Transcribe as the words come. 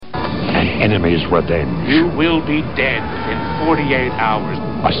enemy's revenge. You will be dead within 48 hours.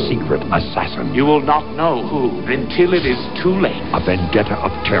 A secret assassin. You will not know who until it is too late. A vendetta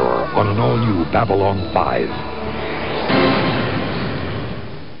of terror on an all-new Babylon 5.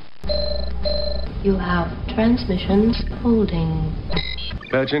 You have transmissions holding.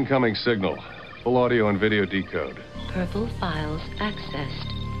 Patch incoming signal. Full audio and video decode. Purple files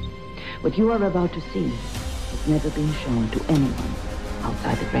accessed. What you are about to see has never been shown to anyone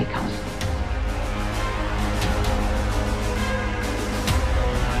outside the Grey Council.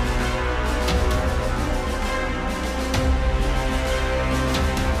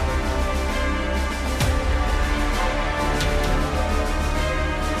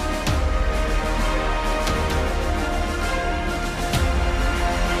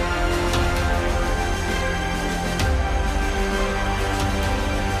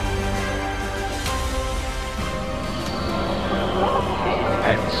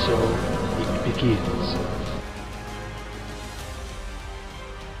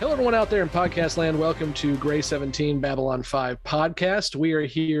 Hello, everyone out there in podcast land. Welcome to Grey 17 Babylon 5 podcast. We are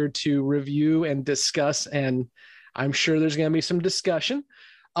here to review and discuss, and I'm sure there's going to be some discussion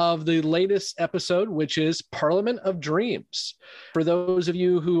of the latest episode, which is Parliament of Dreams. For those of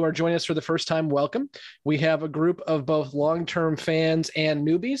you who are joining us for the first time, welcome. We have a group of both long-term fans and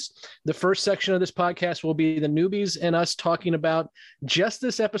newbies. The first section of this podcast will be the newbies and us talking about just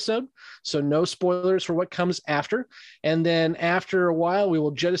this episode, so no spoilers for what comes after. And then after a while, we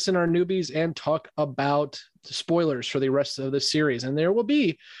will jettison our newbies and talk about spoilers for the rest of the series. And there will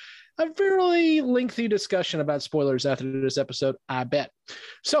be a fairly lengthy discussion about spoilers after this episode, I bet.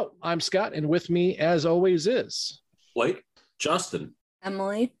 So I'm Scott, and with me, as always, is Blake, Justin,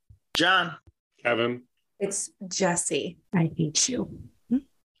 Emily, John, Kevin. It's Jesse. I hate you.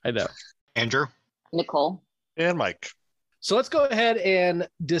 I know, Andrew, Nicole, and Mike. So let's go ahead and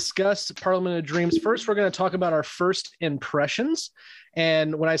discuss Parliament of Dreams. First, we're going to talk about our first impressions.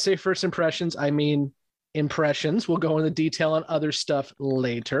 And when I say first impressions, I mean impressions. We'll go into detail on other stuff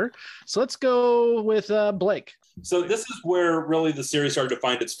later. So let's go with Blake. So this is where really the series started to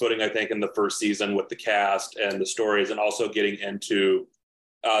find its footing, I think, in the first season with the cast and the stories, and also getting into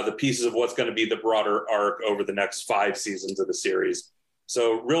the pieces of what's going to be the broader arc over the next 5 seasons of the series.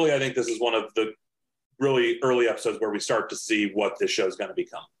 So really, I think this is one of the really early episodes where we start to see what this show is going to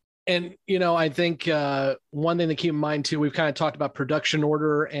become. And, you know, I think one thing to keep in mind, too, we've kind of talked about production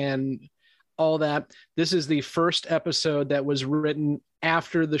order and all that. This is the first episode that was written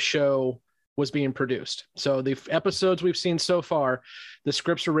after the show was being produced. So the episodes we've seen so far, the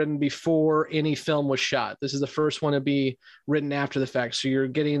scripts were written before any film was shot. This is the first one to be written after the fact. So you're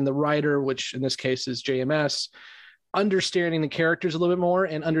getting the writer, which in this case is JMS, understanding the characters a little bit more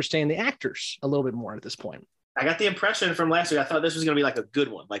and understanding the actors a little bit more at this point. I got the impression from last week, I thought this was going to be like a good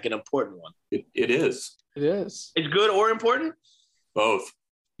one, like an important one. It is. It is. It's good or important? Both.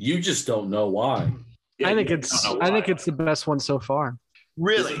 You just don't know why. Yeah, I think it's the best one so far.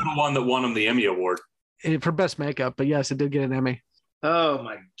 Really? This is the one that won him the Emmy Award. For best makeup, but yes, it did get an Emmy. Oh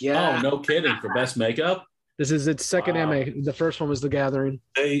my God. Oh, no kidding. For best makeup? This is its second Emmy. The first one was The Gathering.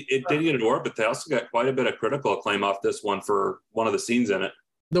 It did get an award, but they also got quite a bit of critical acclaim off this one for one of the scenes in it.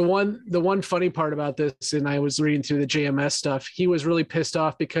 The one funny part about this, and I was reading through the JMS stuff, he was really pissed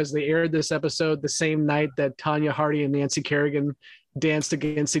off because they aired this episode the same night that Tanya Harding and Nancy Kerrigan danced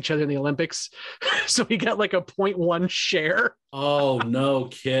against each other in the Olympics. So he got like a 0.1 share. Oh, no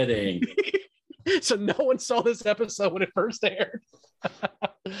kidding. So no one saw this episode when it first aired.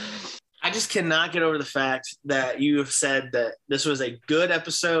 I just cannot get over the fact that you have said that this was a good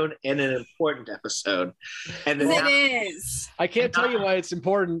episode and an important episode. And it is. I can't tell you why it's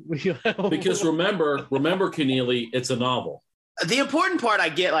important. Because remember, Keneally, it's a novel. The important part I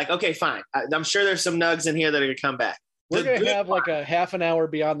get, like, okay, fine. I'm sure there's some nugs in here that are going to come back. We're going to have like a half an hour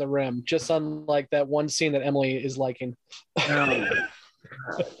beyond the rim, just on like that one scene that Emily is liking.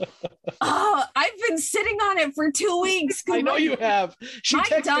 Oh, I've been sitting on it for 2 weeks. I know you have. My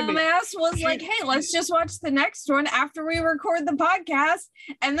dumbass was like, hey, let's just watch the next one after we record the podcast.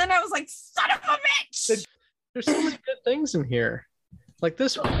 And then I was like, son of a bitch. There's so many good things in here. Like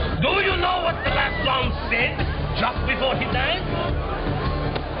this one. Do you know what the last one said just before he died?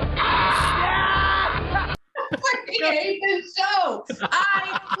 I hate this show.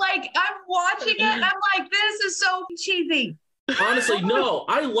 I'm watching it and I'm like, this is so cheesy. Honestly, no.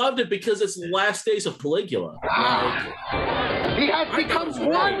 I loved it because it's the last days of Caligula. He has become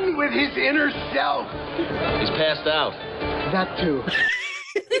one with his inner self. He's passed out. That too.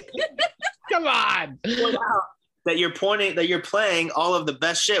 Come on. That you're playing all of the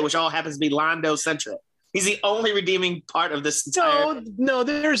best shit, which all happens to be Londo centric. He's the only redeeming part of this entire. No,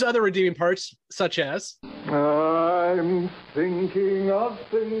 there's other redeeming parts, such as. I'm thinking of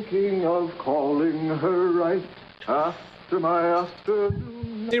calling her right after my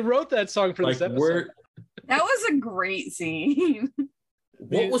afternoon. They wrote that song for this episode. That was a great scene.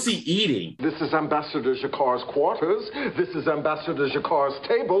 What was he eating? This is Ambassador Jacquard's quarters. This is Ambassador Jacquard's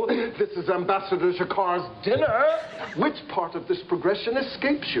table. This is Ambassador Jacquard's dinner. Which part of this progression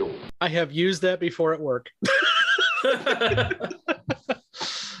escapes you? I have used that before at work.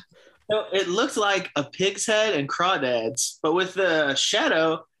 So it looks like a pig's head and crawdads, but with the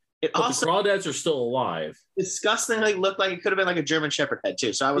shadow, it But also the crawdads are still alive. disgustingly looked like it could have been like a German Shepherd head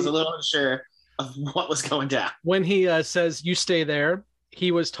too. So I was a little unsure of what was going down. When he says, "You stay there,"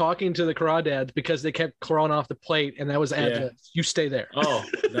 he was talking to the crawdads because they kept crawling off the plate, and that was adjective. You stay there. Oh,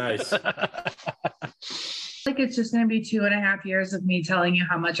 nice. Like it's just going to be 2.5 years of me telling you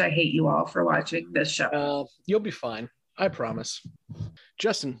how much I hate you all for watching this show. You'll be fine. I promise.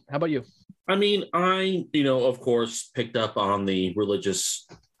 Justin, how about you? I mean, I, of course, picked up on the religious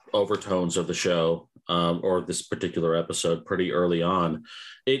overtones of the show, or this particular episode pretty early on.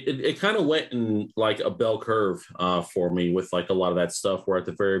 It kind of went in like a bell curve for me with like a lot of that stuff, where at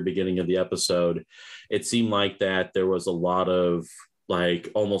the very beginning of the episode, it seemed like that there was a lot of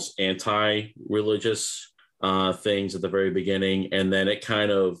like almost anti-religious things at the very beginning. And then it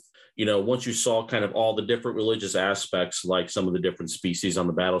kind of, once you saw kind of all the different religious aspects, like some of the different species on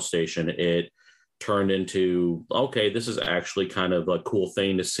the battle station, it turned into, okay, this is actually kind of a cool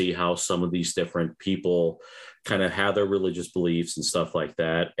thing to see how some of these different people kind of have their religious beliefs and stuff like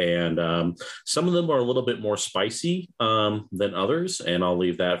that. And some of them are a little bit more spicy than others, and I'll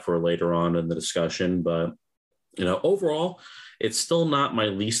leave that for later on in the discussion. But, overall, it's still not my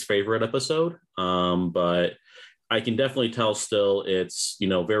least favorite episode, but I can definitely tell still it's,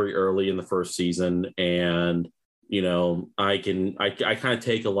 very early in the first season, and I kind of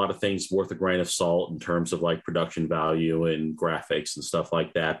take a lot of things worth a grain of salt in terms of like production value and graphics and stuff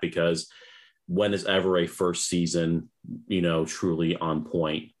like that, because when is ever a first season, truly on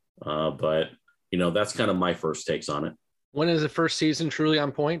point? But that's kind of my first takes on it. When is the first season truly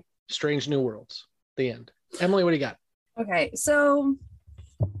on point? Strange New Worlds. The end. Emily, what do you got? Okay, so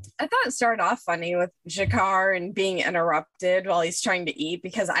I thought it started off funny with Jacquard and being interrupted while he's trying to eat,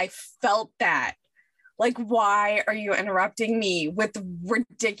 because I felt that. Like, why are you interrupting me with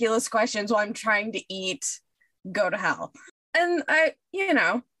ridiculous questions while I'm trying to eat? Go to hell. And I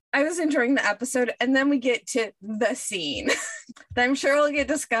was enjoying the episode, and then we get to the scene that I'm sure will get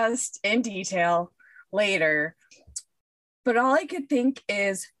discussed in detail later. But all I could think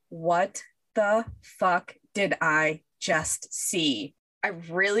is, what the fuck did I just see? I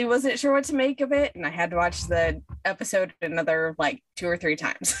really wasn't sure what to make of it, and I had to watch the episode another like 2 or 3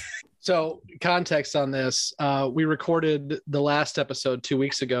 times. So context on this, we recorded the last episode 2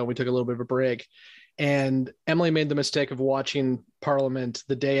 weeks ago. We took a little bit of a break, and Emily made the mistake of watching Parliament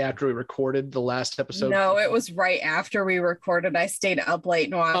the day after we recorded the last episode. No, it was right after we recorded. I stayed up late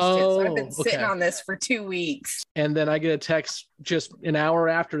and watched it. So I've been sitting on this for 2 weeks. And then I get a text just an hour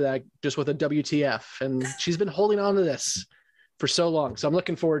after that, just with a WTF. And she's been holding on to this for so long. So I'm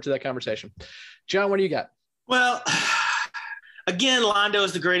looking forward to that conversation. John, what do you got? Well, again, Londo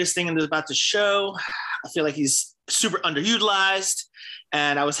is the greatest thing about the show. I feel like he's super underutilized,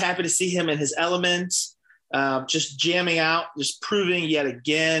 and I was happy to see him in his element, just jamming out, just proving yet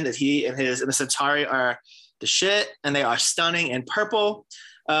again that he and the Centauri are the shit, and they are stunning in purple.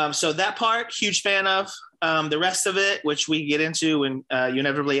 So that part, huge fan of. The rest of it, which we get into when you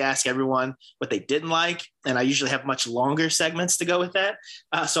inevitably ask everyone what they didn't like, and I usually have much longer segments to go with that.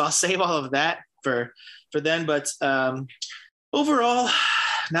 So I'll save all of that for then. But overall,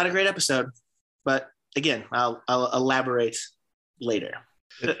 not a great episode. But again, I'll elaborate later.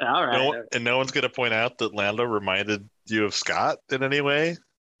 All right. No one's going to point out that Lando reminded you of Scott in any way?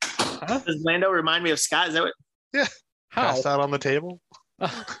 Does Lando remind me of Scott? Is that what? Yeah. How? Passed out on the table.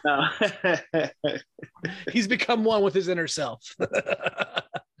 No. He's become one with his inner self.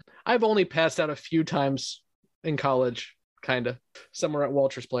 I've only passed out a few times in college, kind of, somewhere at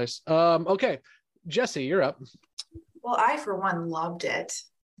Walter's place. Okay, Jesse, you're up. Well, I, for one, loved it.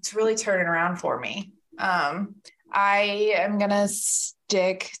 It's really turning around for me. I am going to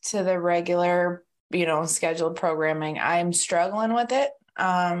stick to the regular, scheduled programming. I'm struggling with it.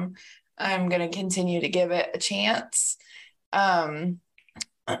 I'm going to continue to give it a chance.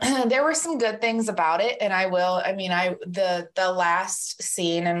 There were some good things about it, and the last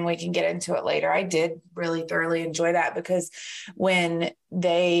scene, and we can get into it later, I did really thoroughly enjoy that, because when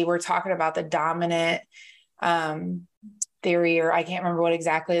they were talking about the dominant theory, or I can't remember what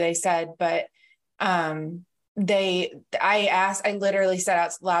exactly they said, but I literally said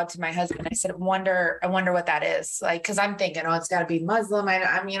out loud to my husband, I said, I wonder what that is, like, because I'm thinking, oh, it's got to be Muslim.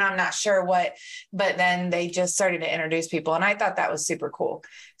 I'm not sure what, but then they just started to introduce people, and I thought that was super cool.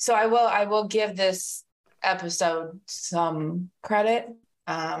 So I will give this episode some credit,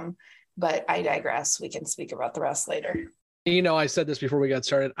 but I digress. We can speak about the rest later. I said this before we got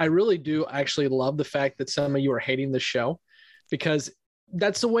started. I really do actually love the fact that some of you are hating the show, because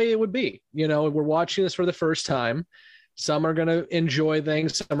that's the way it would be. We're watching this for the first time. Some are going to enjoy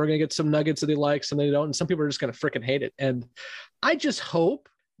things. Some are going to get some nuggets that they like, some they don't. And some people are just going to freaking hate it. And I just hope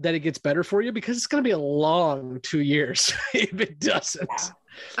that it gets better for you, because it's going to be a long 2 years if it doesn't. Yeah.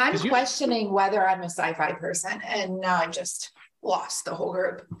 I'm questioning whether I'm a sci-fi person, and now I just lost the whole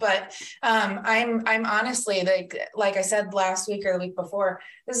group. But I'm honestly, like I said last week or the week before,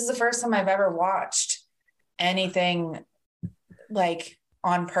 this is the first time I've ever watched anything like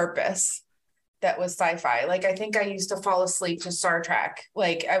on purpose that was sci-fi. Like, I think I used to fall asleep to Star Trek.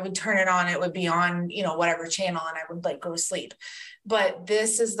 Like, I would turn it on, it would be on, whatever channel, and I would like go to sleep. But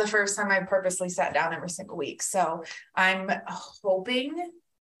this is the first time I purposely sat down every single week. So I'm hoping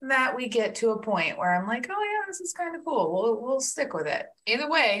that we get to a point where I'm like, oh yeah, this is kind of cool. We'll stick with it. Either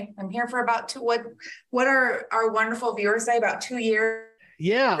way, I'm here for about what are our wonderful viewers say, about 2 years?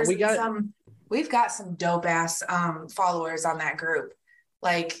 Yeah, we've got some dope ass followers on that group.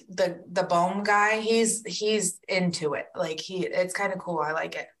 Like the Bohm guy, he's into it. Like it's kind of cool. I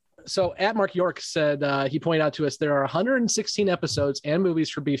like it. So at Mark York said, he pointed out to us, there are 116 episodes and movies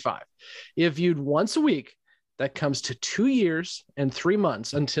for B5. If viewed once a week, that comes to 2 years and 3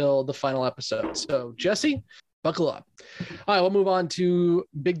 months until the final episode. So Jesse, buckle up. All right, we'll move on to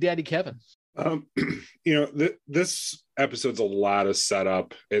Big Daddy Kevin. This episode's a lot of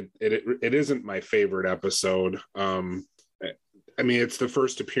setup. It isn't my favorite episode. It's the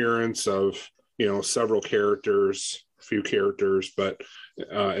first appearance of several characters, a few characters, but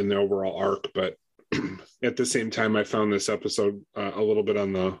in the overall arc. But at the same time, I found this episode a little bit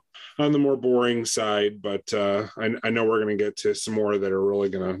on the more boring side. But I know we're going to get to some more that are really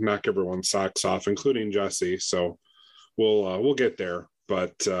going to knock everyone's socks off, including Jesse. So we'll get there.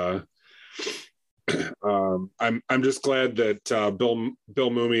 But I'm just glad that Bill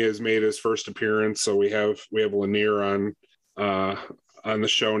Mumy has made his first appearance. So we have Lanier on the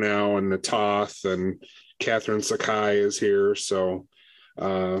show now, and Natoth, and Catherine Sakai is here. So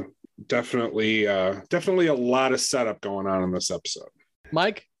definitely a lot of setup going on in this episode.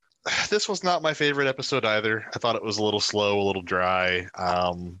 Mike? This was not my favorite episode either. I thought it was a little slow, a little dry.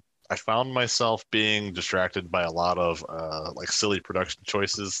 I found myself being distracted by a lot of silly production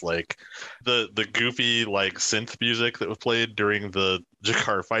choices, like the goofy synth music that was played during the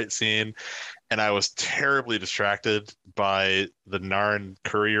G'Kar fight scene, and I was terribly distracted by the Narn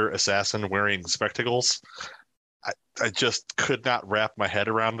courier assassin wearing spectacles. I just could not wrap my head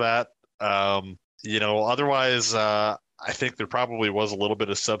around that. Otherwise, I think there probably was a little bit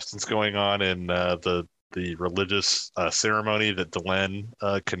of substance going on in the religious ceremony that Delenn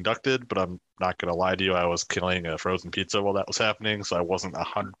conducted, but I'm not going to lie to you, I was killing a frozen pizza while that was happening, so I wasn't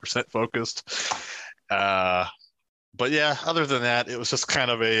 100% focused. But yeah, other than that, it was just kind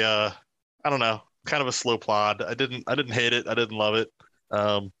of a kind of a slow plod. I didn't hate it. I didn't love it.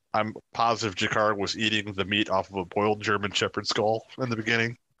 I'm positive G'Kar was eating the meat off of a boiled German Shepherd skull in the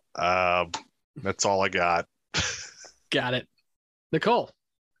beginning. That's all I got. Got it. Nicole?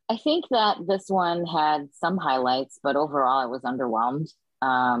 I think that this one had some highlights, but overall I was underwhelmed.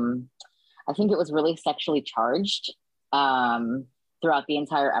 I think it was really sexually charged throughout the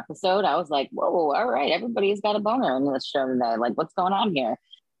entire episode. I was like, whoa, all right, everybody's got a boner in this show today. Like, what's going on here?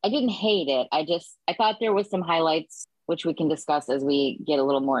 I didn't hate it. I thought there was some highlights, which we can discuss as we get a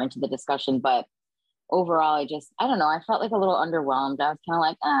little more into the discussion. But overall, I don't know. I felt like a little underwhelmed. I was kind of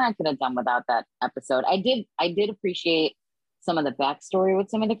like, I could have done without that episode. I did appreciate some of the backstory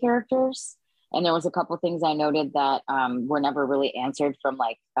with some of the characters. And there was a couple of things I noted that were never really answered from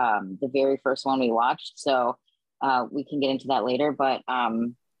the very first one we watched. So we can get into that later. But,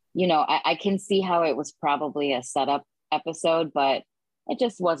 I can see how it was probably a setup episode, but it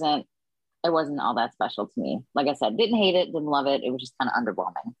just wasn't all that special to me. Like I said, didn't hate it, didn't love it. It was just kind of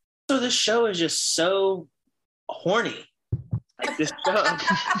underwhelming. So this show is just so horny. Like this show.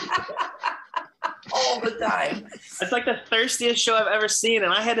 All the time. It's like the thirstiest show I've ever seen,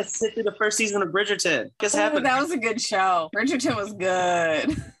 and I had to sit through the first season of Bridgerton. That was a good show. Bridgerton was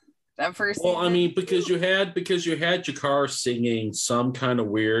good. That first season. Well, I mean, because you had G'Kar singing some kind of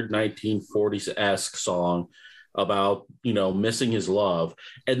weird 1940s-esque song about, missing his love,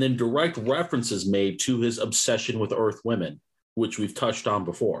 and then direct references made to his obsession with Earth women, which we've touched on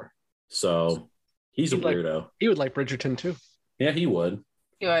before. So He's a weirdo. He would like Bridgerton too. Yeah, he would.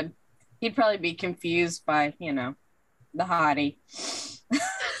 He would. He'd probably be confused by, the hottie.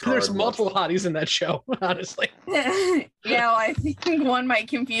 There's multiple hotties in that show, honestly. Yeah, well, I think one might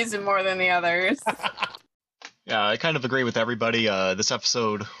confuse him more than the others. Yeah, I kind of agree with everybody. This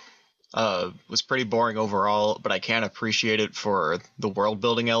episode was pretty boring overall, but I can appreciate it for the world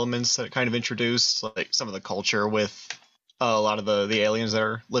building elements that it kind of introduced, like some of the culture with a lot of the aliens that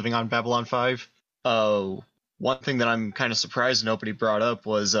are living on Babylon 5. One thing that I'm kind of surprised nobody brought up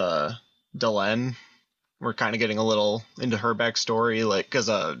was Delenn. We're kind of getting a little into her backstory, like, because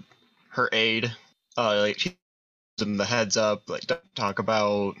her aide, like, she gives him the heads up, like, talk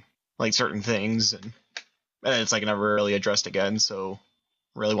about, like, certain things, and it's, like, never really addressed again, so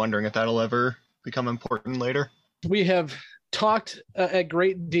really wondering if that'll ever become important later. We have talked a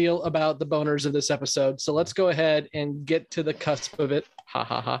great deal about the boners of this episode, so let's go ahead and get to the cusp of it,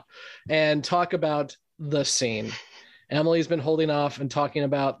 and talk about the scene. Emily's been holding off and talking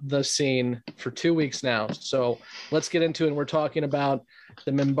about the scene for 2 weeks now. So let's get into it. And we're talking about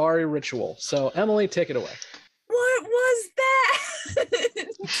the Minbari ritual. So Emily, take it away. What was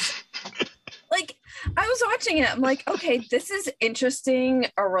that? Like, I was watching it. I'm like, okay, this is interesting.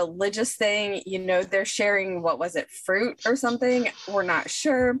 A religious thing. They're sharing, what was it, fruit or something? We're not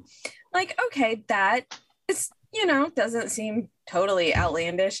sure. Like, okay, that is, doesn't seem totally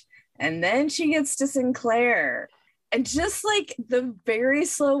outlandish. And then she gets to Sinclair. And just like the very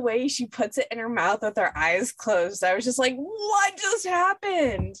slow way she puts it in her mouth with her eyes closed, I was just like, what just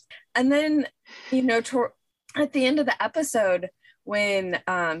happened? And then, at the end of the episode, when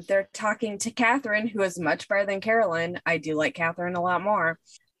they're talking to Catherine, who is much better than Carolyn, I do like Catherine a lot more.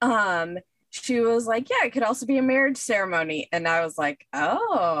 She was like, yeah, it could also be a marriage ceremony. And I was like,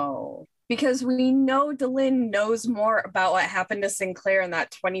 oh, because we know Delenn knows more about what happened to Sinclair in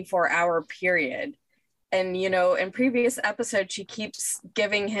that 24-hour period. And, in previous episodes, she keeps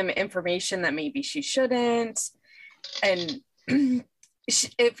giving him information that maybe she shouldn't. And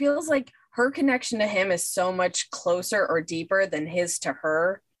it feels like her connection to him is so much closer or deeper than his to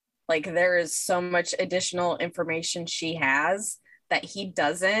her. Like, there is so much additional information she has that he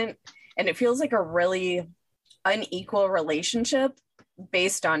doesn't. And it feels like a really unequal relationship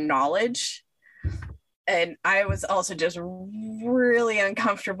based on knowledge. And I was also just really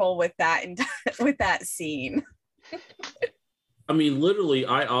uncomfortable with that and with that scene. I mean, literally,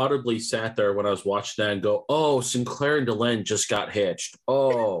 I audibly sat there when I was watching that and go, oh, Sinclair and Delenn just got hitched.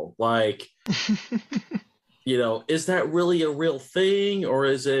 Oh, like, is that really a real thing? Or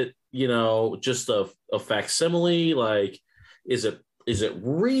is it, just a facsimile? Like, is it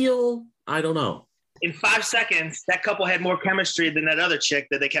real? I don't know. In 5 seconds, that couple had more chemistry than that other chick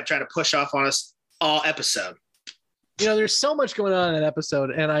that they kept trying to push off on us all episode. There's so much going on in that episode,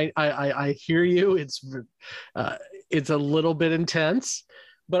 and I hear you. It's a little bit intense,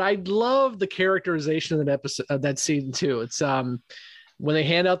 but I love the characterization of that episode, that scene too. It's when they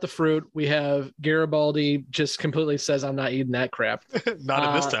hand out the fruit, we have Garibaldi just completely says, "I'm not eating that crap." Not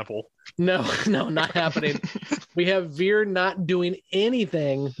in this temple. No, not happening. We have Veer not doing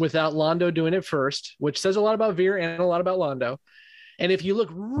anything without Londo doing it first, which says a lot about Veer and a lot about Londo. And if you look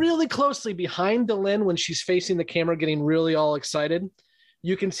really closely behind Delenn when she's facing the camera getting really all excited,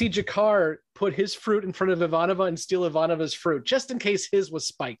 you can see G'Kar put his fruit in front of Ivanova and steal Ivanova's fruit, just in case his was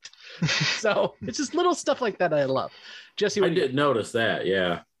spiked. So it's just little stuff like that I love. Jesse, I did notice that,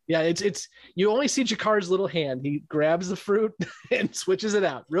 yeah. Yeah, it's you only see G'Kar's little hand. He grabs the fruit and switches it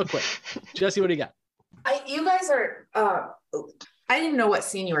out real quick. Jesse, what do you got? You guys are... I didn't know what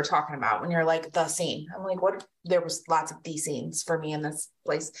scene you were talking about when you're like the scene. I'm like, what? There was lots of the scenes for me in this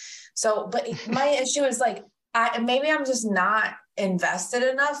place. So, but my issue is like, maybe I'm just not invested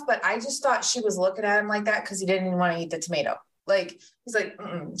enough, but I just thought she was looking at him like that because he didn't even want to eat the tomato. Like, he's like,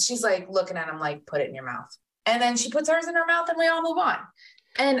 she's like looking at him like, put it in your mouth. And then she puts hers in her mouth and we all move on.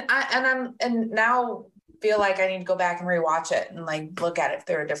 And I'm now feel like I need to go back and rewatch it and like look at it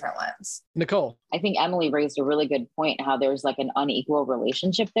through a different lens. Nicole. I think Emily raised a really good point, how there's like an unequal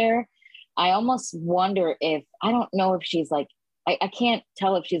relationship there. I almost wonder if, I don't know if she's like, I can't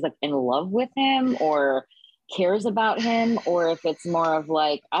tell if she's like in love with him or cares about him, or if it's more of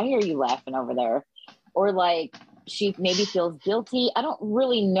like, I hear you laughing over there, or like she maybe feels guilty. I don't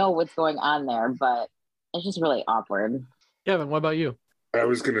really know what's going on there, but it's just really awkward. Kevin, what about you? I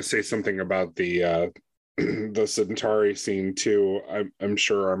was going to say something about the Centauri scene too. I'm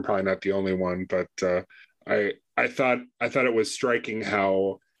sure I'm probably not the only one, but I thought it was striking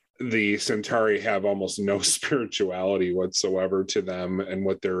how the Centauri have almost no spirituality whatsoever to them, and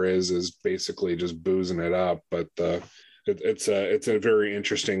what there is basically just boozing it up. But the it's a very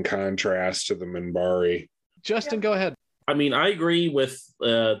interesting contrast to the Minbari. Justin, go ahead. I mean, I agree with.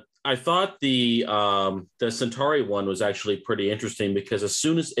 I thought the Centauri one was actually pretty interesting because as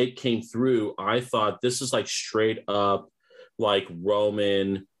soon as it came through, I thought this is like straight up like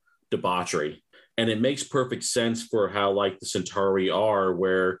Roman debauchery. And it makes perfect sense for how like the Centauri are,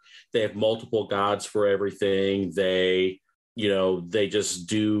 where they have multiple gods for everything. They just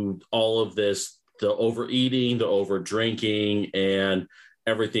do all of this, the overeating, the over drinking, and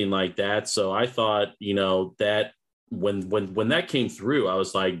everything like that. So I thought, that when that came through, I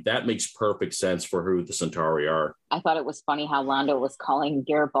was like, that makes perfect sense for who the Centauri are. I thought it was funny how Londo was calling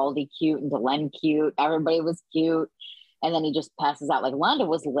Garibaldi cute and Delenn cute. Everybody was cute. And then he just passes out. Like, Londo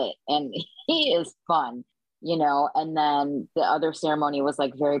was lit and he is fun, and then the other ceremony was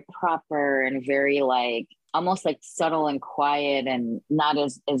like very proper and very like almost like subtle and quiet and not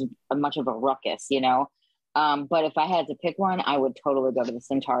as much of a ruckus, but if I had to pick one, I would totally go to the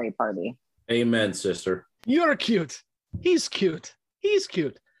Centauri party. Amen, sister. You're cute. He's cute. He's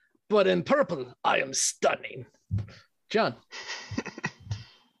cute. But in purple, I am stunning. John.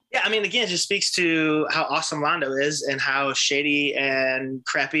 Yeah, I mean, again, it just speaks to how awesome Londo is and how shady and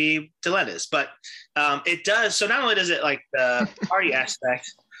crappy Delenn is. But it does. So not only does it like the party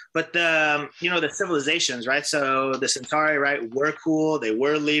aspect, but the civilizations, right? So the Centauri, right, were cool. They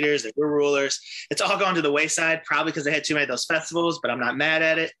were leaders. They were rulers. It's all gone to the wayside, probably because they had too many of those festivals, but I'm not mad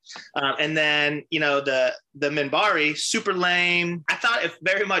at it. And then, the Minbari, super lame. I thought it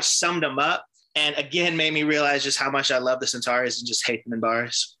very much summed them up. And again, made me realize just how much I love the Centauris and just hate the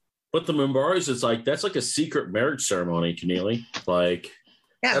Minbaris. But the Minbaris is like, that's like a secret marriage ceremony, Keneally. Like,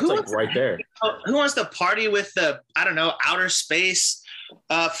 yeah, that's like right there. Who wants to party with the, outer space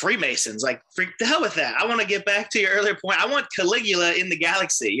Freemasons? Like, freak the hell with that. I want to get back to your earlier point. I want Caligula in the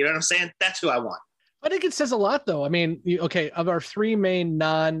galaxy. You know what I'm saying? That's who I want. I think it says a lot, though. I mean, of our three main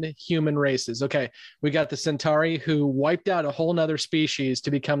non-human races, we got the Centauri, who wiped out a whole nother species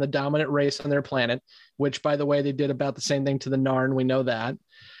to become the dominant race on their planet, which, by the way, they did about the same thing to the Narn. We know that.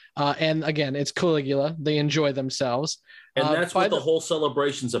 And again, it's Caligula. They enjoy themselves. And that's what the whole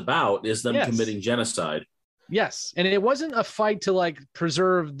celebration's about, is them committing genocide. Yes. And it wasn't a fight to like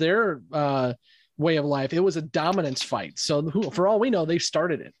preserve their way of life. It was a dominance fight. So for all we know, they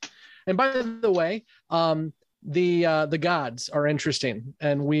started it. And by the way, the gods are interesting,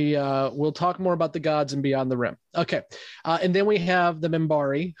 and we'll talk more about the gods and Beyond the Rim. Okay. And then we have the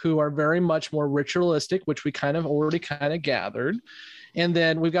Minbari, who are very much more ritualistic, which we already gathered. And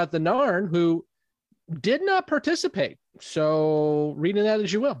then we've got the Narn, who did not participate. So reading that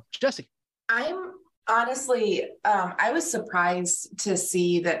as you will. Jesse. I'm honestly, I was surprised to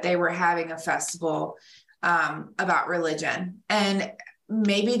see that they were having a festival about religion. And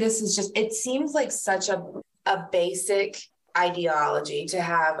maybe this is just, it seems like such a basic ideology to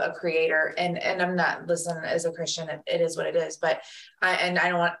have a creator. And I'm not, listen, as a Christian, it is what it is. But I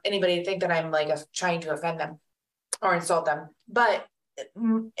don't want anybody to think that I'm like trying to offend them or insult them. But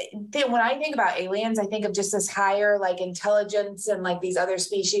when I think about aliens, I think of just this higher like intelligence and like these other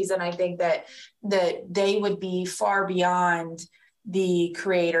species. And I think that they would be far beyond the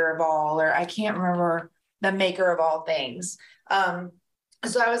creator of all, or I can't remember, the maker of all things.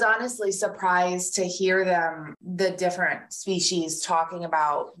 So I was honestly surprised to hear the different species talking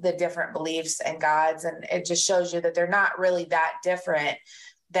about the different beliefs and gods. And it just shows you that they're not really that different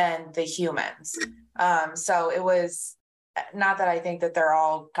than the humans. So it was not that I think that they're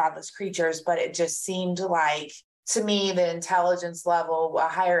all godless creatures, but it just seemed like, to me, the intelligence level, a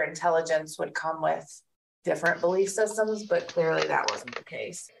higher intelligence would come with different belief systems, but clearly that wasn't the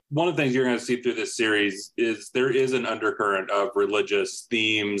case. One of the things you're going to see through this series is there is an undercurrent of religious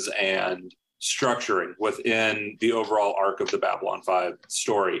themes and structuring within the overall arc of the Babylon 5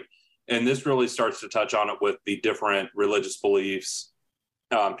 story. And this really starts to touch on it with the different religious beliefs,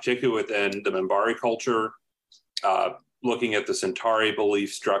 particularly within the Minbari culture, looking at the Centauri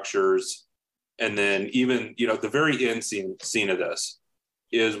belief structures. And then even, the very end scene of this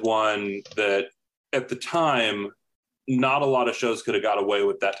is one that at the time, not a lot of shows could have got away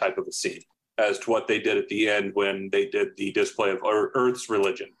with that type of a scene as to what they did at the end when they did the display of Earth's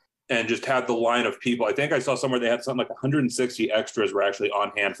religion and just had the line of people. I think I saw somewhere they had something like 160 extras were actually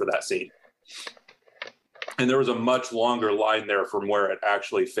on hand for that scene. And there was a much longer line there from where it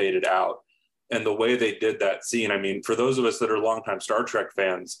actually faded out. And the way they did that scene, I mean, for those of us that are longtime Star Trek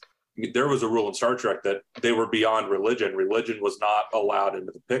fans, there was a rule in Star Trek that they were beyond religion. Religion was not allowed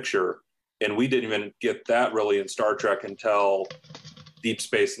into the picture. And we didn't even get that really in Star Trek until Deep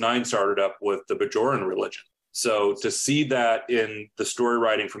Space Nine started up with the Bajoran religion. So to see that in the story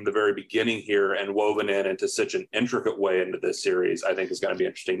writing from the very beginning here and woven in into such an intricate way into this series, I think is going to be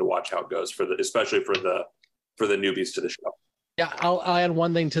interesting to watch how it goes especially for the newbies to the show. Yeah, I'll add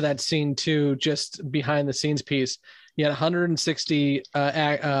one thing to that scene too, just behind the scenes piece. You had 160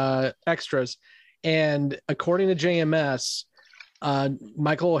 extras, and according to JMS,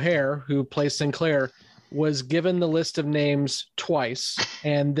 Michael O'Hare, who plays Sinclair, was given the list of names twice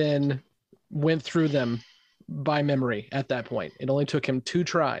and then went through them by memory at that point. It only took him 2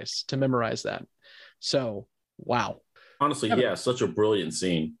 tries to memorize that. So, wow. Honestly, yeah, such a brilliant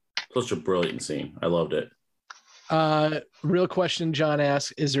scene. Such a brilliant scene. I loved it. Real question John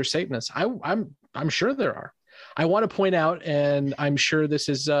asks, is there Satanists? I'm sure there are. I want to point out, and I'm sure this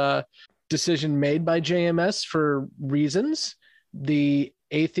is a decision made by JMS for reasons. The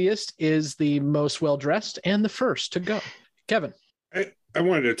atheist is the most well-dressed and the first to go. Kevin. I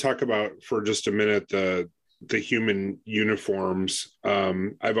wanted to talk about for just a minute the human uniforms.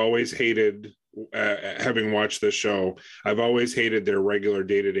 I've always hated, having watched this show, I've always hated their regular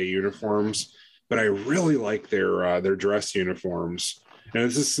day-to-day uniforms, but I really like their dress uniforms. And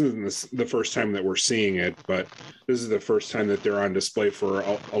this isn't the first time that we're seeing it, but this is the first time that they're on display for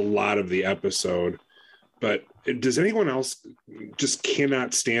a lot of the episode. But does anyone else just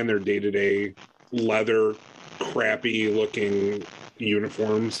cannot stand their day-to-day leather, crappy-looking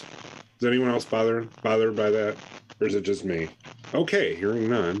uniforms? Is anyone else bothered by that? Or is it just me? Okay, hearing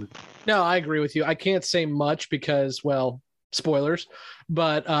none. No, I agree with you. I can't say much because, well, spoilers,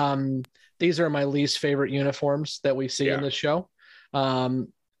 but these are my least favorite uniforms that we see in this show.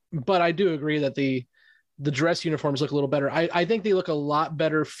 But I do agree that the dress uniforms look a little better. I think they look a lot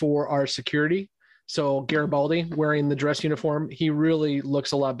better for our security. So Garibaldi wearing the dress uniform, he really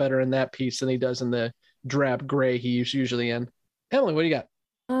looks a lot better in that piece than he does in the drab gray he's usually in. Emily, what do you got?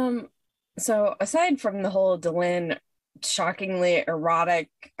 So aside from the whole Delenn shockingly erotic,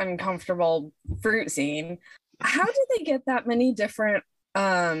 uncomfortable fruit scene, how did they get that many different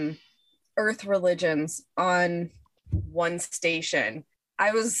Earth religions on one station?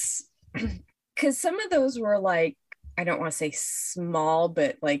 Because some of those were like, I don't want to say small,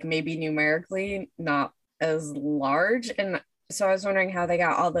 but like maybe numerically not as large. And so I was wondering how they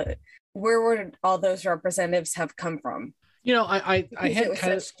got where would all those representatives have come from? You know, I had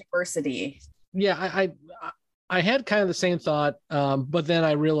kind of diversity. Yeah, I had kind of the same thought, but then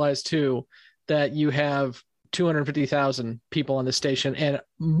I realized too that you have 250,000 people on the station, and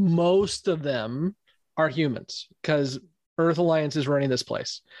most of them are humans because Earth Alliance is running this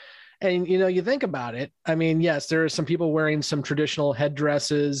place. And, you know, you think about it. I mean, yes, there are some people wearing some traditional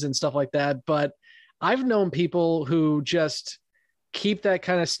headdresses and stuff like that, but I've known people who just keep that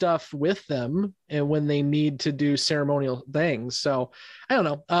kind of stuff with them and when they need to do ceremonial things. So I don't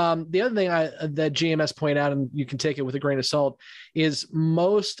know. The other thing that GMS point out, and you can take it with a grain of salt, is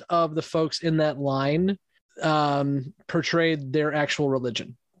most of the folks in that line portrayed their actual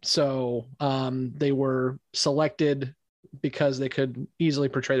religion. So they were selected because they could easily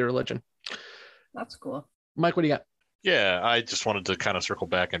portray their religion. That's cool. Mike, what do you got? Yeah, I just wanted to kind of circle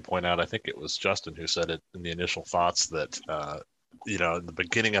back and point out, I think it was Justin who said it in the initial thoughts that, you know, in the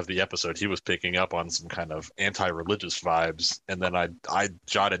beginning of the episode, he was picking up on some kind of anti-religious vibes. And then I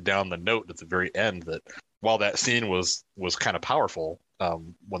jotted down the note at the very end that while that scene was kind of powerful,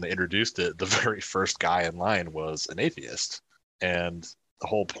 when they introduced it, the very first guy in line was an atheist. And the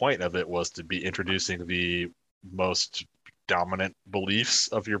whole point of it was to be introducing the most dominant beliefs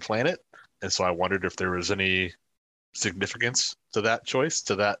of your planet. And so I wondered if there was any significance to that choice,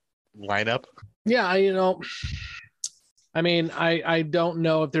 to that lineup. Yeah, you know, I mean, I don't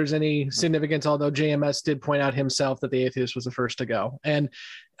know if there's any significance, although JMS did point out himself that the atheist was the first to go. And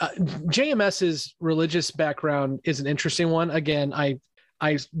JMS's religious background is an interesting one. Again, I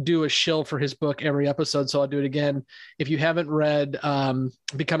do a shill for his book every episode, so I'll do it again. If you haven't read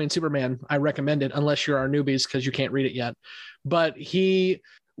Becoming Superman, I recommend it, unless you're our newbies, because you can't read it yet. But he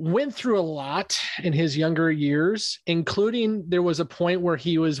went through a lot in his younger years, including there was a point where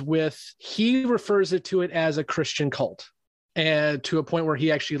he refers to it as a Christian cult, and to a point where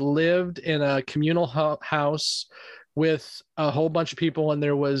he actually lived in a communal house with a whole bunch of people, and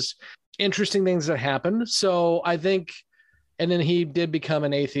there was interesting things that happened. So I think, and then he did become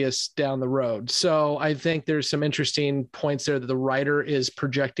an atheist down the road. So I think there's some interesting points there that the writer is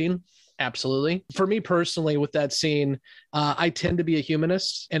projecting. Absolutely. For me personally, with that scene, I tend to be a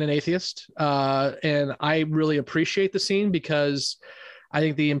humanist and an atheist. And I really appreciate the scene because I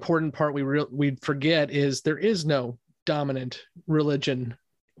think the important part we forget is there is no dominant religion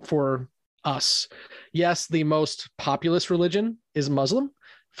for us. Yes, the most populous religion is Muslim,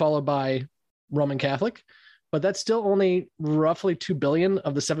 followed by Roman Catholic. but that's still only roughly 2 billion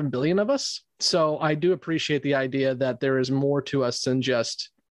of the 7 billion of us. So I do appreciate the idea that there is more to us than just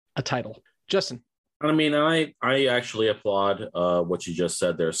a title. Justin. I mean, I actually applaud what you just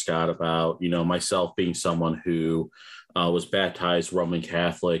said there, Scott, about, myself being someone who was baptized Roman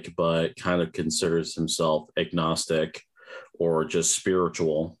Catholic, but kind of considers himself agnostic or just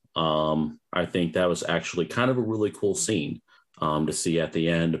spiritual. I think that was actually kind of a really cool scene to see at the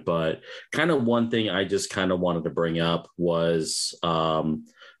end. But kind of one thing I just kind of wanted to bring up was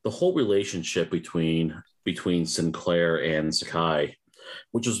the whole relationship between Sinclair and Sakai,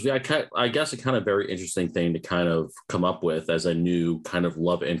 which was, I guess, a kind of very interesting thing to kind of come up with as a new kind of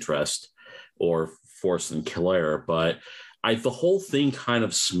love interest or for Sinclair. But the whole thing kind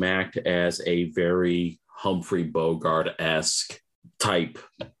of smacked as a very Humphrey Bogart-esque type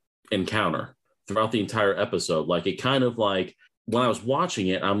encounter throughout the entire episode. Like, it kind of like, when I was watching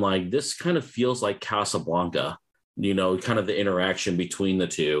it, I'm like, this kind of feels like Casablanca, kind of the interaction between the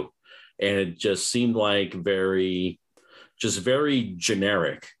two. And it just seemed like very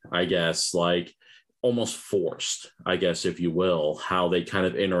generic, I guess, like almost forced, I guess, if you will, how they kind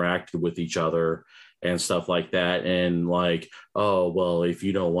of interacted with each other and stuff like that. And like, oh, well, if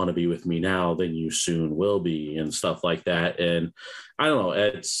you don't want to be with me now, then you soon will be, and stuff like that. And I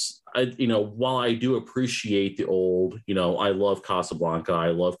don't know, while I do appreciate the old, I love Casablanca, I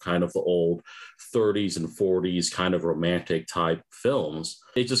love kind of the old 30s and 40s kind of romantic type films,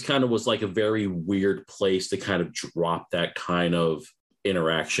 it just kind of was like a very weird place to kind of drop that kind of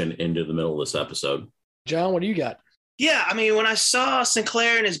interaction into the middle of this episode. John, what do you got? Yeah, I mean, when I saw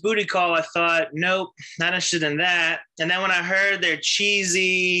Sinclair and his booty call, I thought, nope, not interested in that. And then when I heard their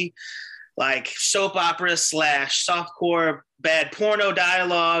cheesy, like soap opera / softcore bad porno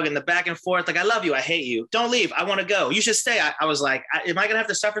dialogue and the back and forth, like, I love you, I hate you, don't leave, I want to go, you should stay. I was like, am I gonna have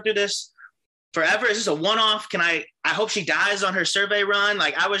to suffer through this forever? Is this a one-off? I hope she dies on her survey run?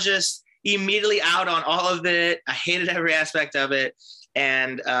 Like, I was just immediately out on all of it. I hated every aspect of it.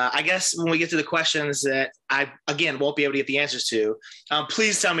 And I guess when we get to the questions that I, again, won't be able to get the answers to,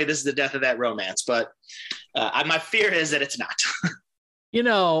 please tell me this is the death of that romance. But my fear is that it's not.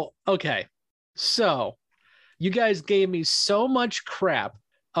 Okay. So you guys gave me so much crap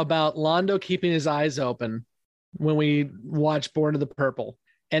about Londo keeping his eyes open when we watched Born of the Purple.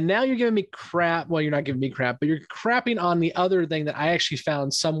 And now you're giving me crap. Well, you're not giving me crap, but you're crapping on the other thing that I actually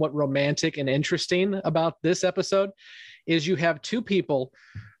found somewhat romantic and interesting about this episode. Is you have two people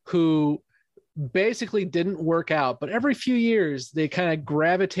who basically didn't work out, but every few years they kind of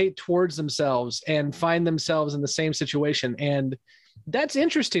gravitate towards themselves and find themselves in the same situation. And that's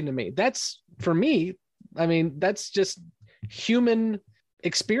interesting to me. That's, for me, I mean, that's just human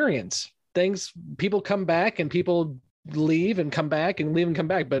experience. People come back and people leave and come back and leave and come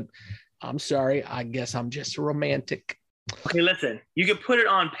back. But I'm sorry, I guess I'm just romantic. Okay, listen, you can put it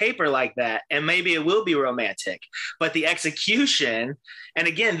on paper like that and maybe it will be romantic, but the execution, and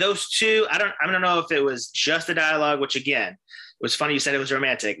again, those two, I don't know if it was just the dialogue, which again, it was funny you said it was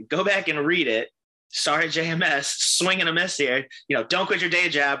romantic. Go back and read it. Sorry, JMS, swing and a miss here. Don't quit your day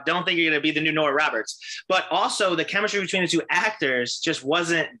job. Don't think you're going to be the new Nora Roberts. But also the chemistry between the two actors just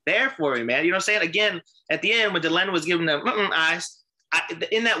wasn't there for me, man. You know what I'm saying? Again, at the end when Delenn was giving them eyes,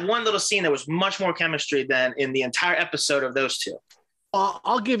 in that one little scene, there was much more chemistry than in the entire episode of those two.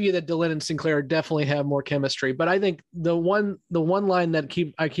 I'll give you that Delenn and Sinclair definitely have more chemistry, but I think the one line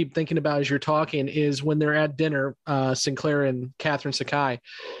that I keep thinking about as you're talking is when they're at dinner, Sinclair and Catherine Sakai,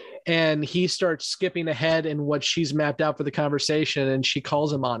 and he starts skipping ahead in what she's mapped out for the conversation, and she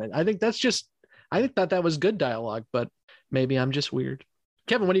calls him on it. I think that was good dialogue, but maybe I'm just weird.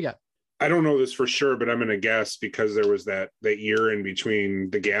 Kevin, what do you got? I don't know this for sure, but I'm going to guess because there was that year in between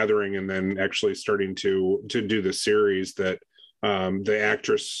The Gathering and then actually starting to do the series that the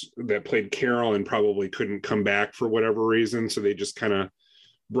actress that played Carolyn probably couldn't come back for whatever reason. So they just kind of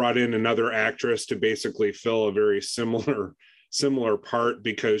brought in another actress to basically fill a very similar part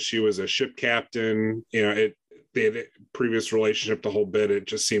because she was a ship captain. They had a previous relationship, the whole bit, it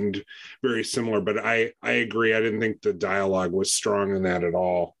just seemed very similar. But I agree. I didn't think the dialogue was strong in that at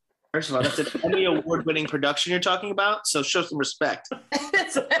all. First of all, that's an Emmy award-winning production you're talking about, so show some respect.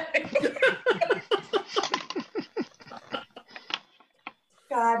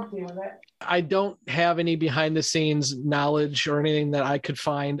 God damn it. I don't have any behind-the-scenes knowledge or anything that I could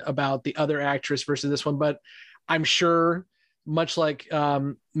find about the other actress versus this one, but I'm sure, much like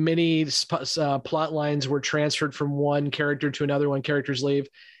many plot lines were transferred from one character to another when characters leave,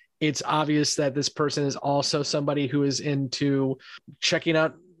 it's obvious that this person is also somebody who is into checking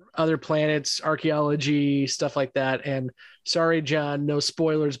out other planets, archaeology, stuff like that. And sorry, John, no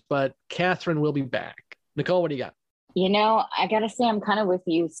spoilers, but Catherine will be back. Nicole, what do you got? You know, I gotta say, I'm kind of with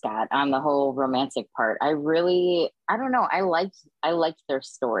you, Scott, on the whole romantic part. I don't know. I liked their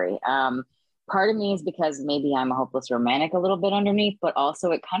story. Part of me is because maybe I'm a hopeless romantic a little bit underneath, but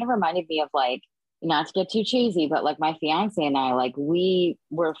also it kind of reminded me of like, not to get too cheesy, but like my fiance and I, like we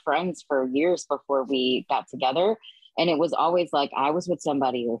were friends for years before we got together. And it was always like I was with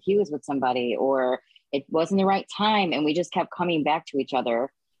somebody or he was with somebody or it wasn't the right time. And we just kept coming back to each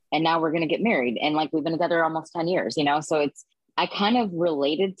other. And now we're going to get married. And like, we've been together almost 10 years, you know? So I kind of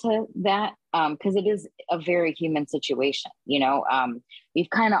related to that because it is a very human situation, you know? We've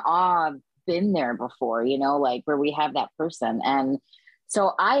kind of all been there before, you know, like where we have that person. And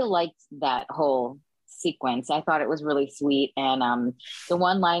so I liked that whole sequence. I thought it was really sweet. And the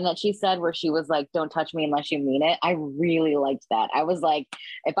one line that she said where she was like, don't touch me unless you mean it. I really liked that. I was like,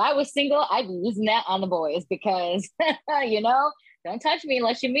 if I was single, I'd be using that on the boys because, you know, don't touch me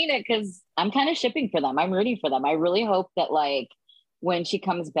unless you mean it, because I'm kind of shipping for them. I'm rooting for them. I really hope that like when she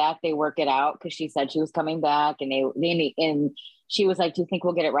comes back, they work it out, because she said she was coming back and and she was like, do you think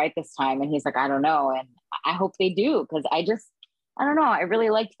we'll get it right this time? And he's like, I don't know. And I hope they do, because I don't know. I really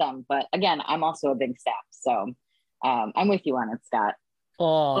liked them. But again, I'm also a big staff. So I'm with you on it, Scott.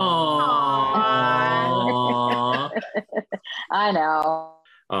 Aww. I know.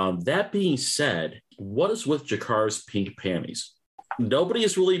 That being said, what is with Jakar's pink panties? Nobody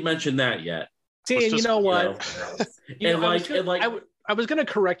has really mentioned that yet. See, and you know what? I was going to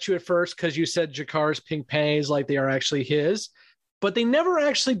correct you at first because you said Jakar's pink panties like they are actually his, but they never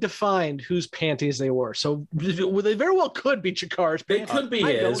actually defined whose panties they were. So they very well could be Jakar's panties. They could be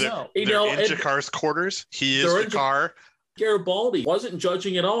his. They're in Jakar's quarters. He is Jakar. Garibaldi wasn't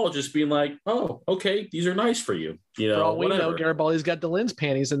judging at all, just being like, oh, okay, these are nice for you. You know, for all we whatever. know, Garibaldi's got Delenn's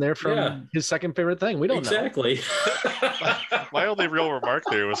panties in there from his second favorite thing. We don't exactly. know. My only real remark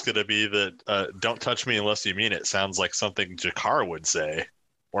there was going to be that don't touch me unless you mean it sounds like something Jakar would say.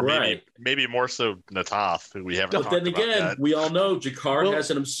 Or maybe more so Natath, who we haven't talked about. But then again, we all know Jakar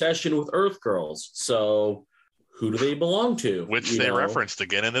has an obsession with Earth girls. So who do they belong to? Which they referenced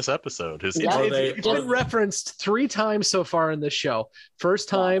again in this episode. It's been referenced 3 times so far in this show. First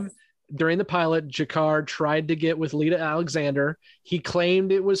time during the pilot, Jakar tried to get with Lita Alexander. He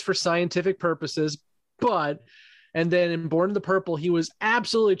claimed it was for scientific purposes, and then in Born in the Purple, he was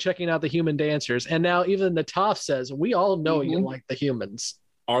absolutely checking out the human dancers. And now even Natath says, we all know you like the humans.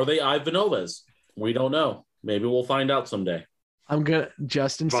 Are they Ivanovas? We don't know. Maybe we'll find out someday.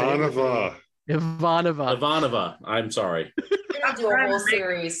 Justin Ivanova. I'm sorry. We're gonna do a whole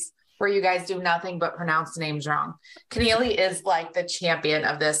series where you guys do nothing but pronounce names wrong. Keneally is like the champion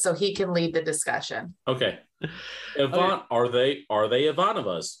of this, so he can lead the discussion. Okay. Are they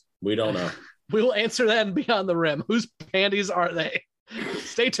Ivanovas? We don't know. We will answer that in Beyond the Rim. Whose panties are they?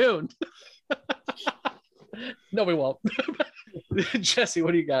 Stay tuned. No, we won't. Jesse,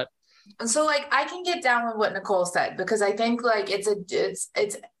 what do you got? So like I can get down with what Nicole said, because I think like it's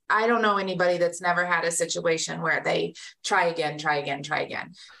I don't know anybody that's never had a situation where they try again.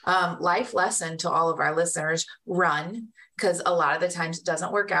 Life lesson to all of our listeners: run, because a lot of the times it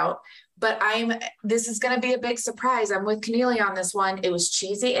doesn't work out. But this is going to be a big surprise. I'm with Keneally on this one. It was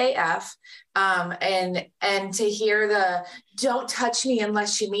cheesy AF. And to hear the don't touch me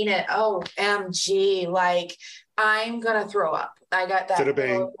unless you mean it. OMG. Like I'm going to throw up. I got that.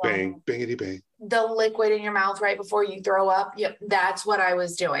 Bang, bangity bang. The liquid in your mouth right before you throw up. Yep. That's what I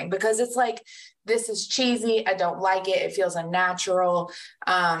was doing, because it's like, this is cheesy. I don't like it. It feels unnatural.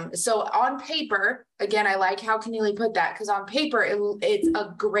 So on paper, again, I like how Keneally put that, because on paper, it's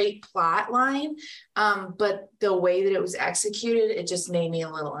a great plot line. But the way that it was executed, it just made me a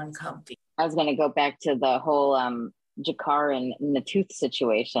little uncomfy. I was going to go back to the whole Jakar and Natath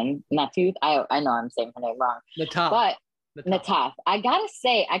situation. Natath, I know I'm saying her name wrong. Natath. I gotta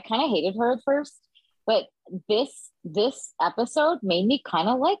say, I kind of hated her at first, but this episode made me kind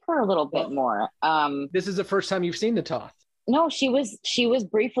of like her a little bit more. This is the first time you've seen Natath. No, she was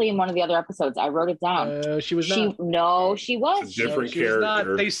briefly in one of the other episodes. I wrote it down. She was not. No, she was. It's a different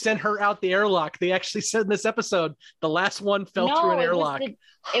character. They sent her out the airlock. They actually said in this episode, the last one fell through an airlock. It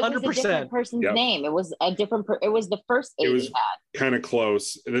was a different person's name. It was a different. It was the first aid he had. Kind of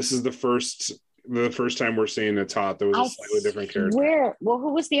close. This is the first time we're seeing Natath. There was a slightly different character.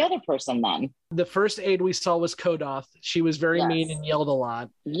 Who was the other person then? The first aide we saw was Kodoth. She was very mean and yelled a lot.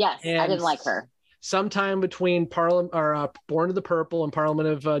 Yes, and I didn't like her. Sometime between Born of the Purple and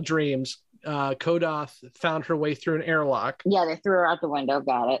Parliament of Dreams, Kodoth found her way through an airlock. Yeah, they threw her out the window.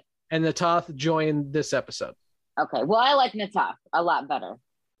 Got it. And Natath joined this episode. Okay, well, I like Natath a lot better.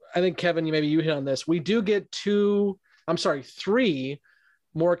 I think, Kevin, maybe you hit on this. We do get 3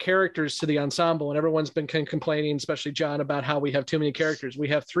 more characters to the ensemble, and everyone's been complaining, especially John, about how we have too many characters. We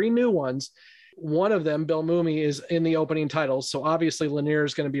have 3 new ones. One of them, Bill Mumy, is in the opening titles, so obviously Lanier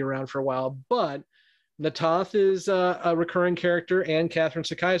is going to be around for a while, but Na'Toth is a recurring character, and Catherine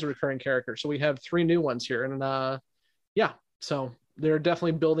Sakai is a recurring character. So we have 3 new ones here, and so they're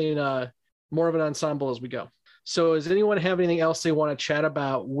definitely building more of an ensemble as we go. So does anyone have anything else they want to chat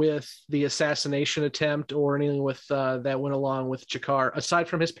about with the assassination attempt or anything with that went along with G'Kar, aside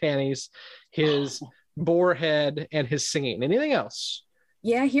from his panties, his boar head, and his singing? Anything else?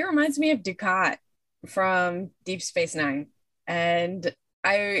 Yeah, he reminds me of Dukat from Deep Space Nine. And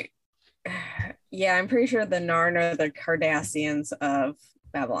I'm pretty sure the Narn are the Cardassians of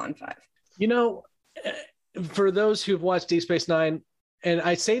Babylon 5. You know, for those who've watched Deep Space Nine, and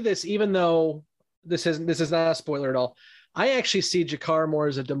I say this even though this is not a spoiler at all, I actually see G'Kar more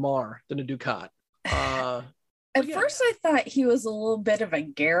as a Damar than a Dukat. At first I thought he was a little bit of a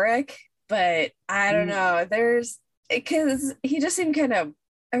Garrick, but I don't know. Because he just seemed kind of,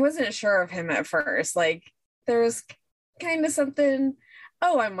 I wasn't sure of him at first. Like, there's kind of something,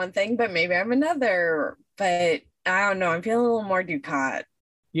 oh, I'm one thing, but maybe I'm another. But I don't know. I'm feeling a little more Dukat.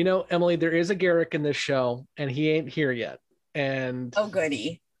 You know, Emily, there is a Garrick in this show, and he ain't here yet. And oh,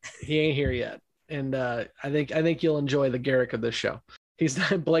 goody. He ain't here yet. And I think you'll enjoy the Garrick of this show. He's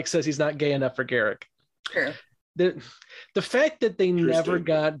not, Blake says he's not gay enough for Garrick. Sure. The fact that they never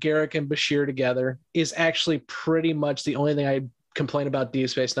got Garrick and Bashir together is actually pretty much the only thing I complain about Deep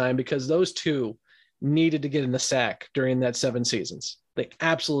Space Nine, because those two needed to get in the sack during that 7 seasons. They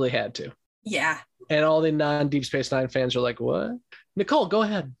absolutely had to. Yeah. And all the non-Deep Space Nine fans are like, what? Nicole, go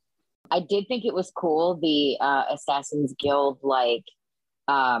ahead. I did think it was cool, the Assassin's Guild,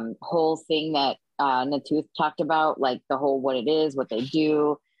 whole thing that Na'Toth talked about, like the whole what it is, what they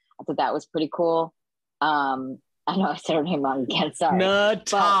do. I thought that was pretty cool. I know I said her name wrong again. Sorry.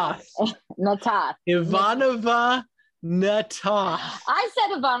 Na'Toth. Na'Toth. Ivanova Na'Toth. I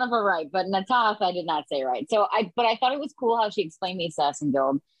said Ivanova right, but Na'Toth I did not say right. But I thought it was cool how she explained the Assassin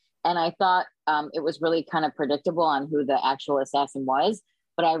Guild, and I thought it was really kind of predictable on who the actual assassin was.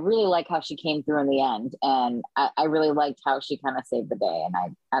 But I really like how she came through in the end, and I really liked how she kind of saved the day. And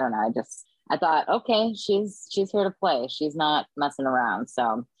I don't know, I thought, okay, she's here to play. She's not messing around.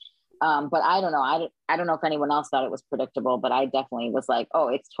 So. But I don't know. I don't know if anyone else thought it was predictable, but I definitely was like, oh,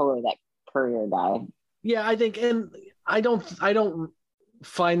 it's totally that courier guy. Yeah, I think, and I don't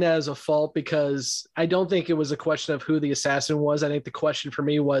find that as a fault, because I don't think it was a question of who the assassin was. I think the question for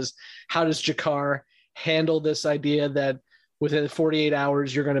me was, how does G'Kar handle this idea that within 48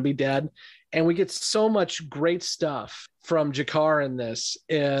 hours you're going to be dead? And we get so much great stuff from G'Kar in this,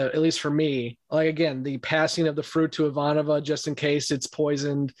 at least for me. Like, again, the passing of the fruit to Ivanova just in case it's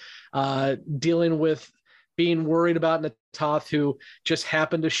poisoned, dealing with being worried about Na'Toth, who just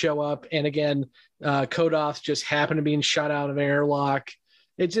happened to show up, and again, Kodoth just happened to being shot out of an airlock.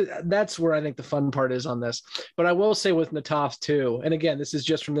 That's where I think the fun part is on this. But I will say with Na'Toth too, and again, this is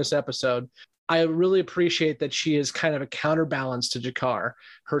just from this episode, I really appreciate that she is kind of a counterbalance to G'Kar.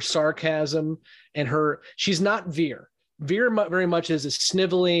 Her sarcasm and she's not Veer. Veer very much is a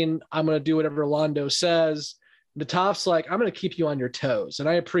sniveling, I'm going to do whatever Londo says. Na'Toth's like, I'm going to keep you on your toes. And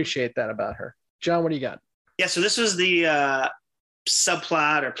I appreciate that about her. John, what do you got? Yeah, so this was the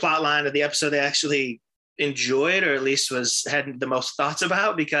subplot or plot line of the episode I actually enjoyed, or at least had the most thoughts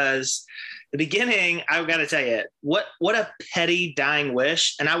about, because the beginning, I've got to tell you, what a petty dying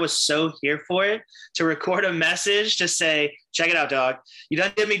wish. And I was so here for it, to record a message to say, check it out, dog. You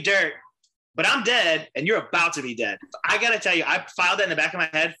done did me dirt, but I'm dead and you're about to be dead. I got to tell you, I filed that in the back of my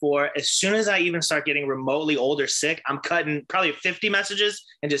head for as soon as I even start getting remotely old or sick, I'm cutting probably 50 messages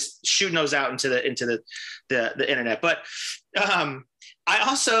and just shooting those out into the internet. But I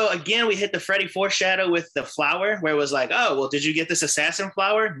also, again, we hit the Freddy foreshadow with the flower, where it was like, oh, well, did you get this assassin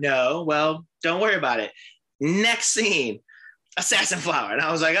flower? No. Well, don't worry about it. Next scene, assassin flower. And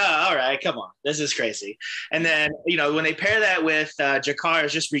I was like, oh, all right, come on. This is crazy. And then, when they pair that with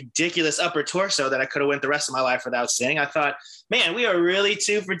G'Kar's just ridiculous upper torso that I could have went the rest of my life without seeing, I thought, man, we are really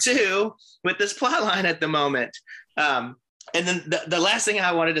 2 for 2 with this plot line at the moment. And then the last thing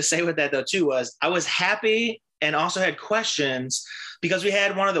I wanted to say with that, though, too, was I was happy and also had questions, because we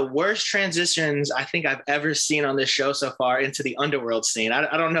had one of the worst transitions I think I've ever seen on this show so far into the underworld scene.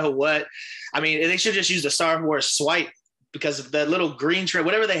 I don't know what, they should just use the Star Wars swipe, because the little green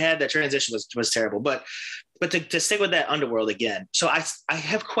whatever they had, that transition was terrible. But to stick with that underworld again. So I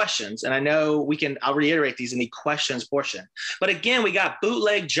have questions, and I know I'll reiterate these in the questions portion. But again, we got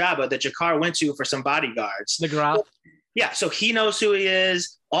bootleg Jabba that G'Kar went to for some bodyguards. The Graf. Yeah, so he knows who he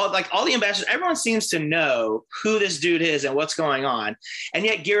is. All the ambassadors, everyone seems to know who this dude is and what's going on. And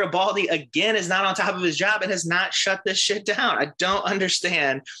yet Garibaldi, again, is not on top of his job and has not shut this shit down. I don't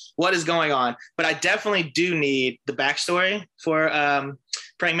understand what is going on. But I definitely do need the backstory for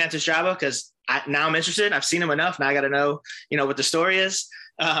Praying Mantis Jabba, because now I'm interested. I've seen him enough. Now I got to know, what the story is.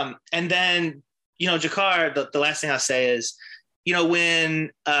 And then, G'Kar, the last thing I'll say is,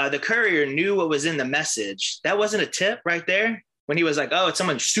 when the courier knew what was in the message, that wasn't a tip right there. When he was like, oh, it's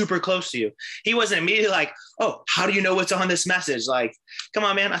someone super close to you. He wasn't immediately like, oh, how do you know what's on this message? Like, come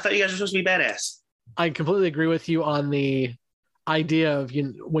on, man. I thought you guys were supposed to be badass. I completely agree with you on the idea of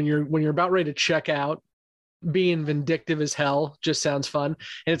when you're about ready to check out, being vindictive as hell just sounds fun.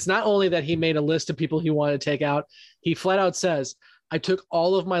 And it's not only that he made a list of people he wanted to take out. He flat out says, I took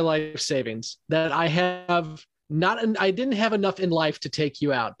all of my life savings that I have I didn't have enough in life to take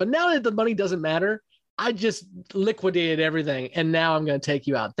you out. But now that the money doesn't matter, I just liquidated everything, and now I'm going to take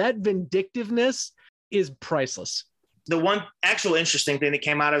you out. That vindictiveness is priceless. The one actual interesting thing that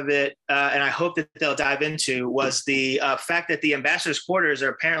came out of it, and I hope that they'll dive into, was the fact that the ambassador's quarters are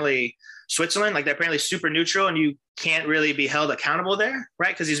apparently Switzerland. Like, they're apparently super neutral, and you can't really be held accountable there,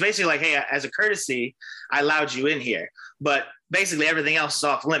 right? Because he's basically like, hey, as a courtesy, I allowed you in here. But basically everything else is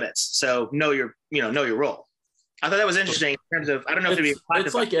off limits. So know your role. I thought that was interesting in terms of, I don't know if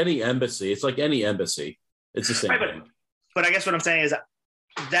it's like any embassy. It's like any embassy. It's the same thing. But I guess what I'm saying is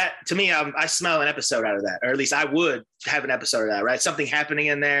that, to me, I smell an episode out of that, or at least I would have an episode of that, right? Something happening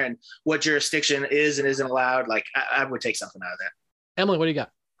in there and what jurisdiction is and isn't allowed. Like, I would take something out of that. Emily, what do you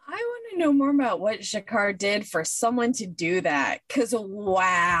got? I want to know more about what G'Kar did for someone to do that, because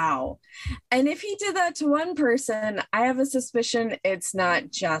wow. And if he did that to one person, I have a suspicion it's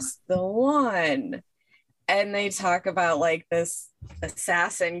not just the one. And they talk about like this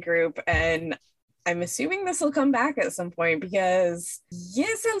assassin group, and I'm assuming this will come back at some point, because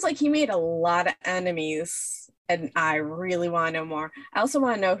it sounds like he made a lot of enemies, and I really want to know more. I also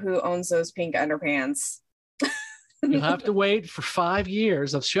want to know who owns those pink underpants. You'll have to wait for 5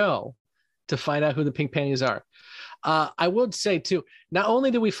 years of show to find out who the pink panties are. I would say too, not only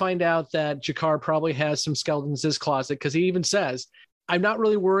did we find out that G'Kar probably has some skeletons in his closet, because he even says, I'm not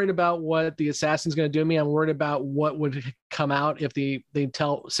really worried about what the assassin's going to do to me. I'm worried about what would come out if they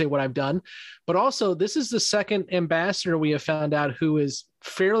say what I've done. But also, this is the second ambassador we have found out who is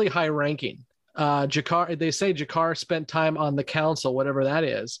fairly high ranking. G'Kar, they say G'Kar spent time on the council, whatever that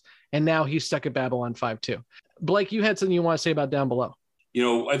is, and now he's stuck at Babylon 5 too. Blake, you had something you want to say about Down Below.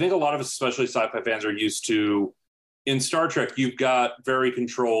 I think a lot of us, especially sci-fi fans, are used to, in Star Trek, you've got very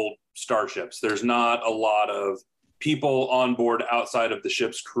controlled starships. There's not a lot of people on board outside of the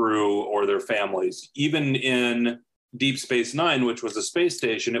ship's crew or their families. Even in Deep Space Nine, which was a space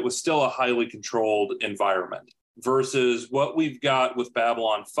station, it was still a highly controlled environment. Versus what we've got with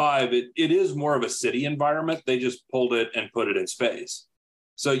Babylon 5, it is more of a city environment. They just pulled it and put it in space.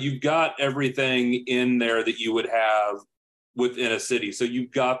 So you've got everything in there that you would have within a city. So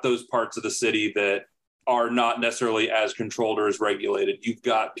you've got those parts of the city that are not necessarily as controlled or as regulated. You've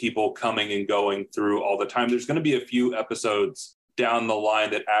got people coming and going through all the time. There's going to be a few episodes down the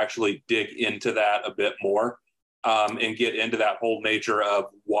line that actually dig into that a bit more, and get into that whole nature of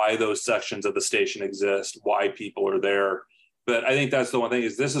why those sections of the station exist, why people are there. But I think that's the one thing,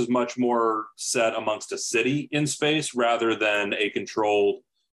 is this is much more set amongst a city in space rather than a controlled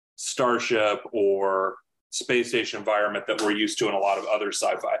starship or space station environment that we're used to in a lot of other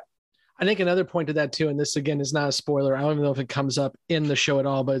sci-fi. I think another point to that too, and this again is not a spoiler, I don't even know if it comes up in the show at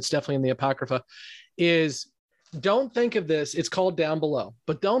all, but it's definitely in the Apocrypha, is don't think of this, it's called Down Below,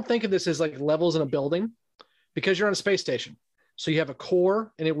 but don't think of this as like levels in a building, because you're on a space station. So you have a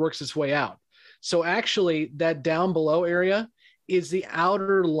core and it works its way out. So actually that down below area is the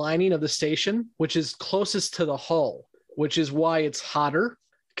outer lining of the station, which is closest to the hull, which is why it's hotter,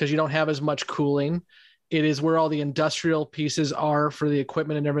 because you don't have as much cooling. It is where all the industrial pieces are for the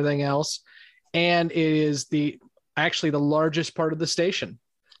equipment and everything else. And it is actually the largest part of the station.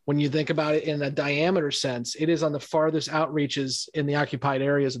 When you think about it in a diameter sense, it is on the farthest outreaches in the occupied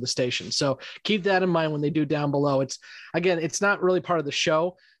areas of the station. So keep that in mind when they do Down Below. It's not really part of the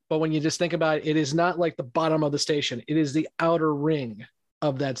show, but when you just think about it, it is not like the bottom of the station. It is the outer ring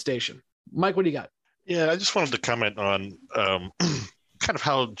of that station. Mike, what do you got? Yeah, I just wanted to comment on kind of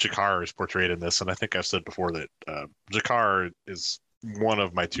how G'Kar is portrayed in this. And I think I've said before that G'Kar is one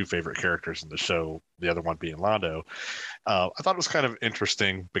of my two favorite characters in the show, the other one being Londo. I thought it was kind of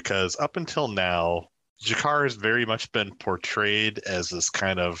interesting because up until now, G'Kar has very much been portrayed as this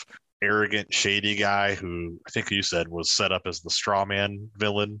kind of arrogant, shady guy who I think you said was set up as the straw man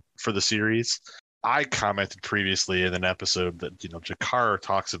villain for the series. I commented previously in an episode that, Jakar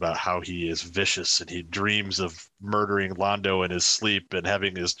talks about how he is vicious and he dreams of murdering Londo in his sleep and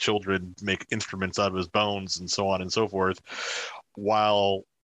having his children make instruments out of his bones and so on and so forth, while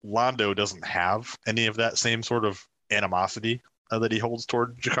Londo doesn't have any of that same sort of animosity that he holds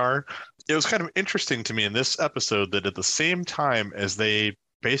toward Jakar. It was kind of interesting to me in this episode that at the same time as they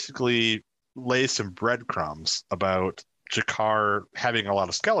basically lay some breadcrumbs about Jakar having a lot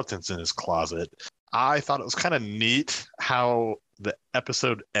of skeletons in his closet, I thought it was kind of neat how the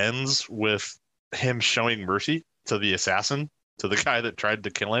episode ends with him showing mercy to the assassin, to the guy that tried to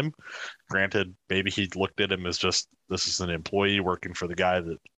kill him. Granted, maybe he looked at him as just, this is an employee working for the guy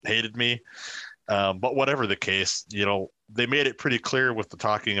that hated me. But whatever the case, they made it pretty clear with the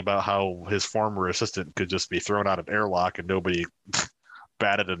talking about how his former assistant could just be thrown out of an airlock and nobody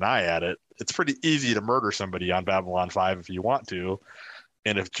batted an eye at it. It's pretty easy to murder somebody on Babylon 5 if you want to.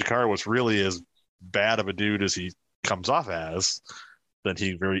 And if Jakar was really as bad of a dude as he comes off as, then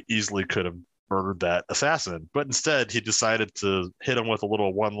he very easily could have murdered that assassin. But instead, he decided to hit him with a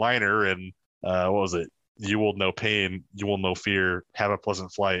little one-liner and, what was it? You will know pain, you will know fear, have a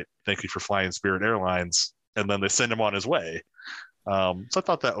pleasant flight. Thank you for flying Spirit Airlines. And then they send him on his way. So I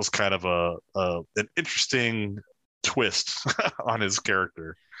thought that was kind of an interesting twist on his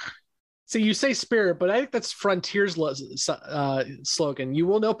character. So you say Spirit, but I think that's Frontier's slogan. You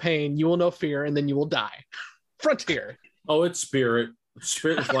will know pain, you will know fear, and then you will die. Frontier. Oh, it's Spirit.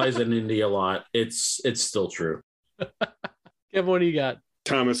 Spirit flies in India a lot. It's still true. Kevin, what do you got?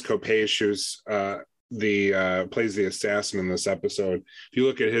 Thomas Kopech, who's plays the assassin in this episode. If you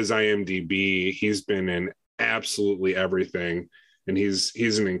look at his IMDb, he's been in absolutely everything, and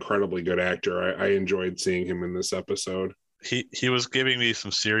he's an incredibly good actor. I enjoyed seeing him in this episode. He was giving me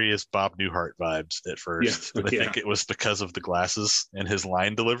some serious Bob Newhart vibes at first. Yeah, I think it was because of the glasses and his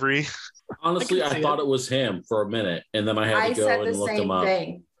line delivery. Honestly, I thought it was him for a minute, and then I had to go and look him up.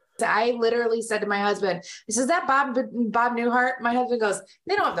 Thing. I literally said to my husband, "Is that Bob Newhart?" My husband goes,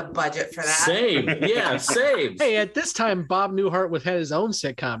 "They don't have the budget for that." Same, yeah, same. Hey, at this time, Bob Newhart had his own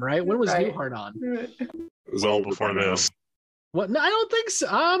sitcom, right? When was Newhart on? It was all before this. What? No, I don't think so.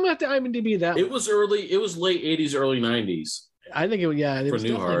 I'm gonna have to IMDb that. It was late 80s, early 90s. I think it was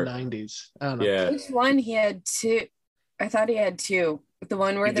Newhart. Definitely 90s. I don't know. Yeah. Which one? He had two. I thought he had two. The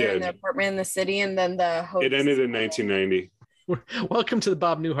one where they're in the apartment in the city, and then the host. It ended in 1990. Welcome to the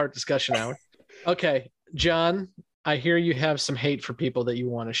Bob Newhart discussion hour. Okay, John, I hear you have some hate for people that you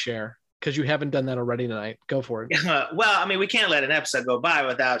want to share because you haven't done that already tonight. Go for it. Well, I mean, we can't let an episode go by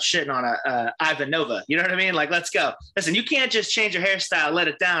without shitting on a Ivan Nova. You know what I mean? Like, let's go. Listen, you can't just change your hairstyle, let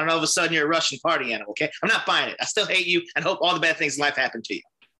it down, and all of a sudden you're a Russian party animal, okay? I'm not buying it. I still hate you and hope all the bad things in life happen to you.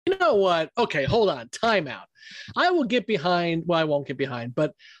 You know what? Okay, hold on. Time out. I will get behind. Well, I won't get behind,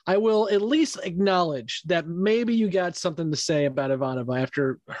 but I will at least acknowledge that maybe you got something to say about Ivanova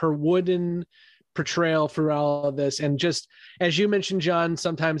after her wooden portrayal through all of this. And just as you mentioned, John,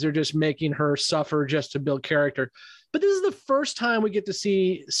 sometimes they're just making her suffer just to build character. But this is the first time we get to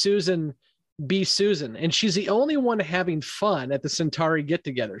see Susan be Susan. And she's the only one having fun at the Centauri get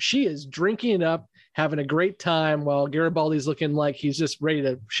together. She is drinking it up, having a great time while Garibaldi's looking like he's just ready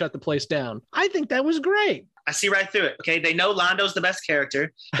to shut the place down. I think that was great. I see right through it. Okay. They know Londo's the best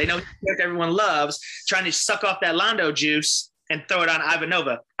character. They know the character everyone loves, trying to suck off that Londo juice and throw it on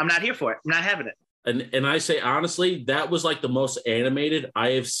Ivanova. I'm not here for it. I'm not having it. And I say, honestly, that was like the most animated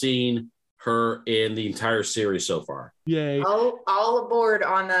I have seen her in the entire series so far. Yay. All aboard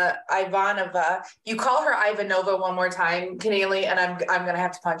on the Ivanova. You call her Ivanova one more time, Keneally, and I'm going to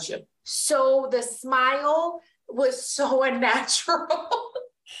have to punch you. So the smile was so unnatural.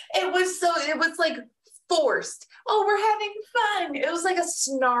 It was like forced. Oh, we're having fun. It was like a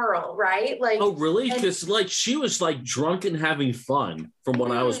snarl, right? Like, oh, really? Because like she was like drunk and having fun from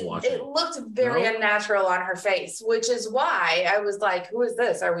what I was watching. It looked very unnatural on her face, which is why I was like, who is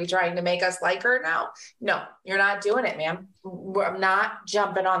this? Are we trying to make us like her now? No, you're not doing it, ma'am. I'm not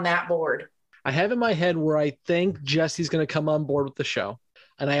jumping on that board. I have in my head where I think Jesse's going to come on board with the show.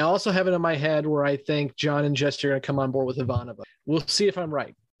 And I also have it in my head where I think John and Jesse are going to come on board with Ivanova. We'll see if I'm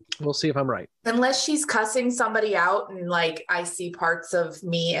right. Unless she's cussing somebody out and like I see parts of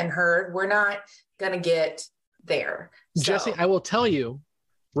me and her, we're not going to get there. Jesse, I will tell you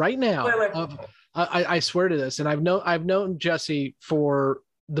right now, I swear to this, and I've known Jesse for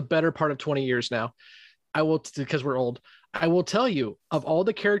the better part of 20 years now. Because we're old. I will tell you, of all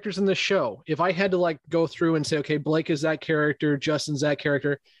the characters in the show, if I had to like go through and say, okay, Blake is that character, Justin's that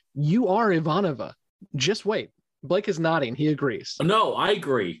character, you are Ivanova. Just wait. Blake is nodding. He agrees. No, I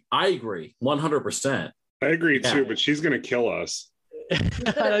agree. 100%. I agree too, but she's going to kill us.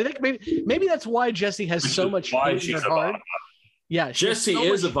 I think maybe that's why Jesse has so much hate in her heart. Yeah, Jesse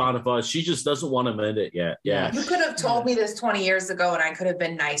is Ivanova. She just doesn't want to mend it yet. Yeah. You could have told me this 20 years ago and I could have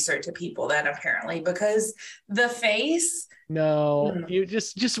been nicer to people then, apparently, because the face. No, you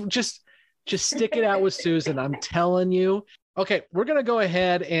just stick it out with Susan. I'm telling you. Okay, we're going to go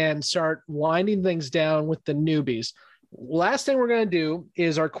ahead and start winding things down with the newbies. Last thing we're going to do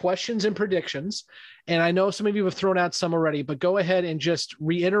is our questions and predictions. And I know some of you have thrown out some already, but go ahead and just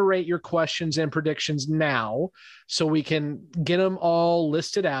reiterate your questions and predictions now so we can get them all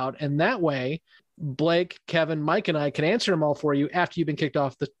listed out. And that way, Blake, Kevin, Mike, and I can answer them all for you after you've been kicked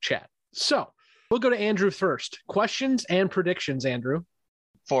off the chat. So we'll go to Andrew first. Questions and predictions, Andrew.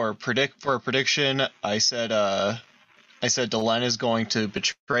 For a prediction, I said Delenn is going to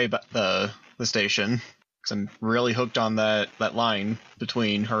betray the station because I'm really hooked on that line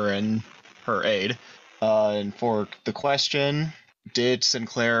between her and her aide. And for the question, did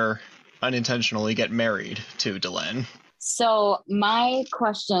Sinclair unintentionally get married to Delenn? So my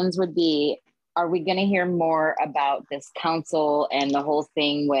questions would be, are we going to hear more about this council and the whole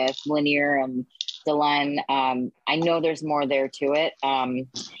thing with Lanier and Delenn? I know there's more there to it. And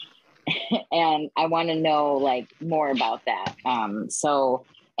I want to know more about that.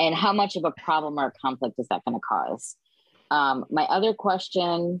 And how much of a problem or conflict is that going to cause? My other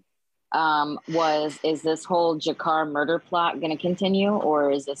question is this whole G'Kar murder plot going to continue,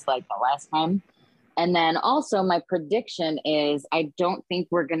 or is this the last time? And then also my prediction is I don't think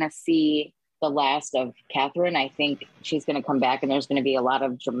we're going to see the last of Catherine. I think she's going to come back and there's going to be a lot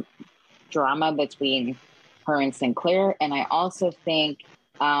of drama between her and Sinclair. And I also think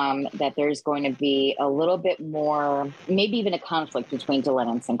that there's going to be a little bit more, maybe even a conflict between Delenn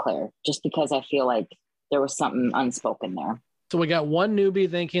and Sinclair, just because I feel like there was something unspoken there. So we got one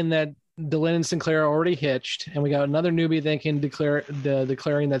newbie thinking that Delenn and Sinclair are already hitched, and we got another newbie thinking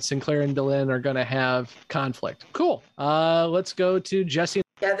declaring that Sinclair and Delenn are going to have conflict. Cool. Let's go to Jesse.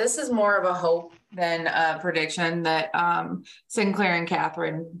 Yeah, this is more of a hope than a prediction that Sinclair and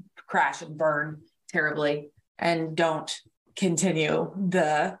Catherine crash and burn terribly and don't continue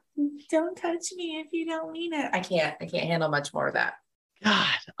the "don't touch me if you don't mean it." I can't handle much more of that.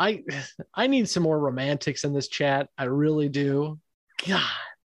 God, I need some more romantics in this chat. I really do. God.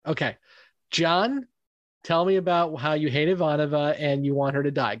 Okay. John, tell me about how you hate Ivanova and you want her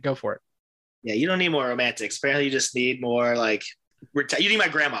to die. Go for it. Yeah, you don't need more romantics. Apparently you just need more you need my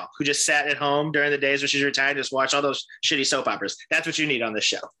grandma who just sat at home during the days when she's retired, just watch all those shitty soap operas. That's what you need on this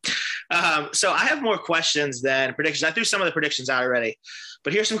show. So I have more questions than predictions. I threw some of the predictions out already,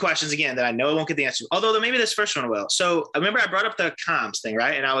 but here's some questions again that I know I won't get the answer to, although maybe this first one will. So I remember I brought up the comms thing,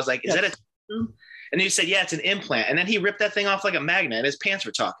 right? And I was like, is that a, and you said, yeah, it's an implant. And then he ripped that thing off like a magnet and his pants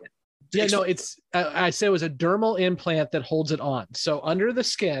were talking. Yeah, no, it's, I say it was a dermal implant that holds it on. So under the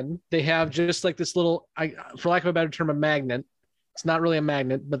skin, they have just like this little, for lack of a better term, a magnet. It's not really a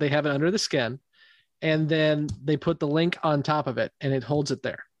magnet, but they have it under the skin. And then they put the link on top of it and it holds it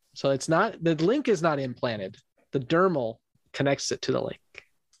there. So it's not, the link is not implanted. The dermal connects it to the link.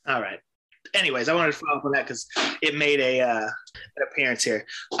 All right. Anyways, I wanted to follow up on that because it made an appearance here.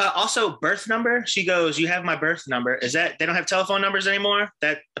 Also, birth number. She goes, "You have my birth number." Is that they don't have telephone numbers anymore?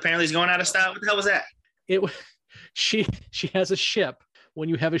 That apparently is going out of style. What the hell was that? She has a ship. When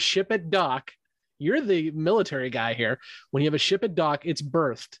you have a ship at dock, you're the military guy here. When you have a ship at dock, it's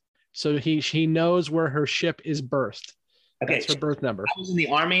birthed. So she knows where her ship is birthed. Okay, that's her birth number. I was in the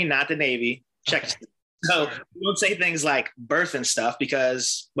Army, not the Navy. Check. Okay. So we don't say things like birth and stuff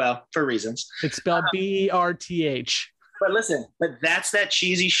because, well, for reasons. It's spelled BRTH. But listen, that's that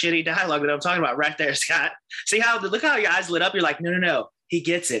cheesy, shitty dialogue that I'm talking about right there, Scott. Look how your eyes lit up. You're like, no. He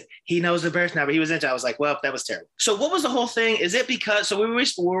gets it. He knows the birth number. He was into it. I was like, well, that was terrible. So what was the whole thing? Is it because, so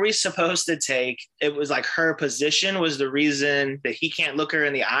were we supposed to take, it was like her position was the reason that he can't look her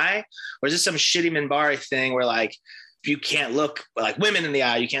in the eye? Or is this some shitty Minbari thing where like, if you can't look like women in the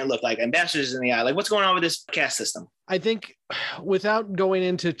eye, you can't look like ambassadors in the eye. Like what's going on with this caste system? I think without going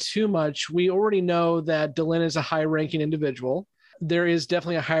into too much, we already know that Delenn is a high ranking individual. There is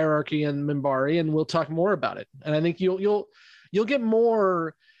definitely a hierarchy in Minbari and we'll talk more about it. And I think you'll get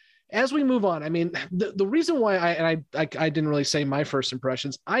more as we move on. I mean, the reason why I didn't really say my first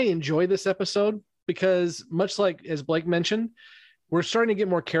impressions, I enjoy this episode because much like as Blake mentioned, we're starting to get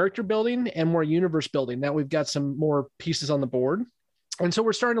more character building and more universe building. Now we've got some more pieces on the board. And so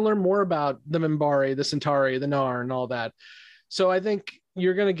we're starting to learn more about the Minbari, the Centauri, the Nar, and all that. So I think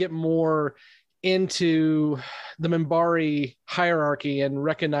you're going to get more into the Minbari hierarchy and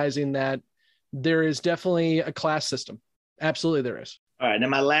recognizing that there is definitely a class system. Absolutely there is. All right. Now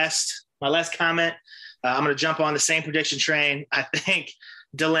my last comment, I'm going to jump on the same prediction train. I think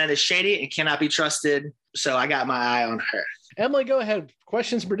Delenn is shady and cannot be trusted. So I got my eye on her. Emily, go ahead.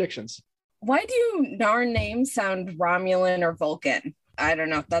 Questions, predictions. Why do Narn names sound Romulan or Vulcan? I don't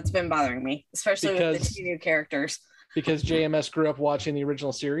know. That's been bothering me, especially with the two new characters. Because JMS grew up watching the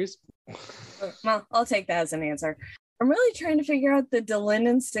original series? Well, I'll take that as an answer. I'm really trying to figure out the Delenn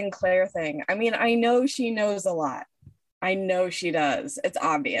and Sinclair thing. I mean, I know she knows a lot. I know she does. It's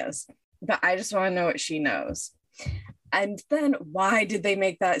obvious. But I just want to know what she knows. And then why did they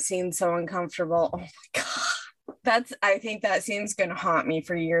make that scene so uncomfortable? Oh my God. I think that scene's going to haunt me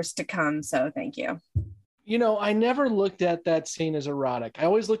for years to come. So thank you. You know, I never looked at that scene as erotic. I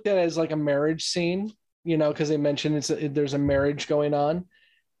always looked at it as like a marriage scene, you know, because they mentioned there's a marriage going on.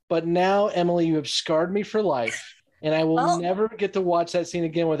 But now, Emily, you have scarred me for life. And I will never get to watch that scene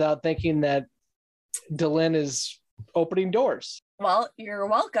again without thinking that Delenn is opening doors. Well, you're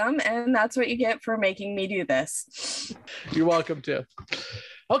welcome. And that's what you get for making me do this. You're welcome to.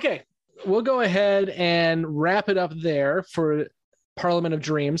 Okay, we'll go ahead and wrap it up there for Parliament of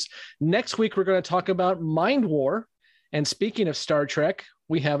Dreams. Next week, we're going to talk about Mind War. And speaking of Star Trek,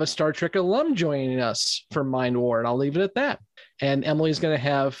 we have a Star Trek alum joining us for Mind War, and I'll leave it at that. And Emily's going to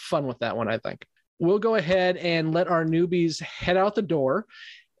have fun with that one, I think. We'll go ahead and let our newbies head out the door.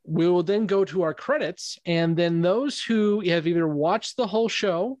 We will then go to our credits, and then those who have either watched the whole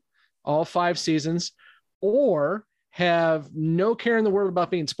show, all 5 seasons, or have no care in the world about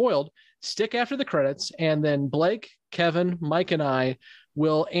being spoiled, stick after the credits, and then Blake, Kevin, Mike, and I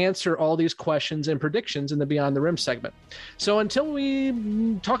will answer all these questions and predictions in the Beyond the Rim segment. So until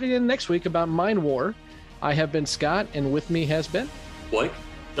we talk again next week about Mind War, I have been Scott, and with me has been Blake,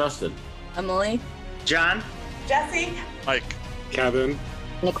 Justin, Emily, John, Jesse, Mike, Kevin,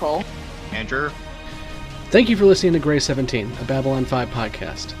 Nicole, Andrew. Thank you for listening to Gray 17, a Babylon 5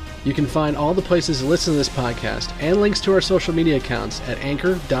 podcast. You can find all the places to listen to this podcast and links to our social media accounts at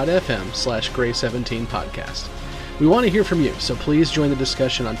anchor.fm/Gray17podcast. We want to hear from you, so please join the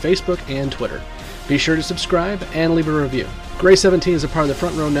discussion on Facebook and Twitter. Be sure to subscribe and leave a review. Gray 17 is a part of the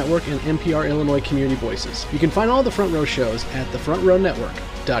Front Row Network and NPR Illinois Community Voices. You can find all the Front Row shows at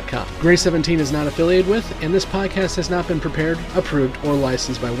thefrontrownetwork.com. Gray 17 is not affiliated with, and this podcast has not been prepared, approved, or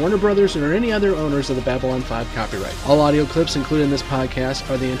licensed by Warner Brothers or any other owners of the Babylon 5 copyright. All audio clips included in this podcast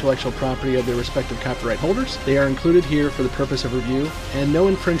are the intellectual property of their respective copyright holders. They are included here for the purpose of review, and no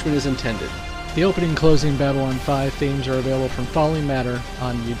infringement is intended. The opening and closing Babylon 5 themes are available from Falling Matter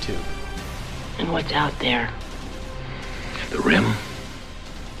on YouTube. And what's out there? The rim,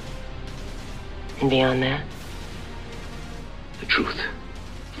 And beyond that? the truth.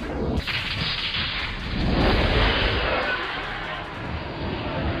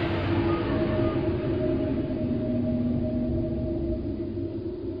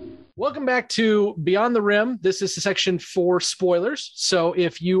 Welcome back to Beyond the Rim. This is section 4 spoilers. So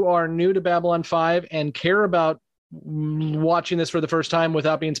if you are new to Babylon 5 and care about watching this for the first time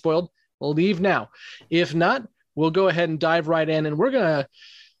without being spoiled, leave now. If not, we'll go ahead and dive right in. And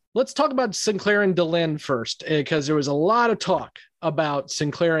let's talk about Sinclair and Delenn first, because there was a lot of talk about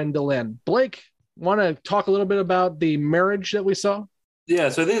Sinclair and Delenn. Blake, want to talk a little bit about the marriage that we saw? Yeah,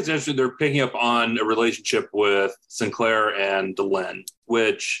 so I think it's interesting. They're picking up on a relationship with Sinclair and Delenn,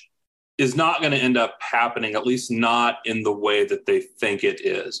 which is not going to end up happening, at least not in the way that they think it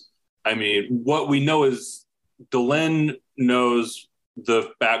is. I mean, what we know is Delenn knows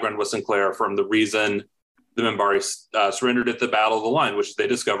the background with Sinclair from the reason the Minbari surrendered at the Battle of the Line, which they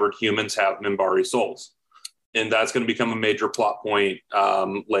discovered humans have Minbari souls. And that's going to become a major plot point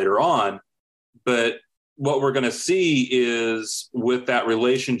later on. But what we're going to see is with that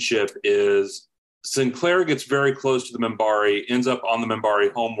relationship is Sinclair gets very close to the Minbari, ends up on the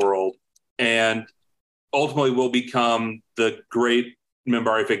Minbari homeworld, and ultimately will become the great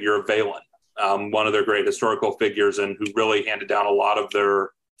Minbari figure of Valen, one of their great historical figures, and who really handed down a lot of their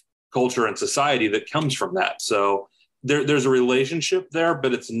culture and society that comes from that. So there's a relationship there,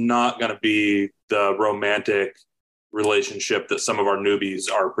 but it's not going to be the romantic relationship that some of our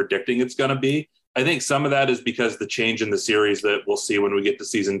newbies are predicting it's going to be. I think some of that is because the change in the series that we'll see when we get to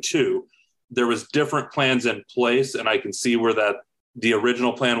season 2, there was different plans in place, and I can see where the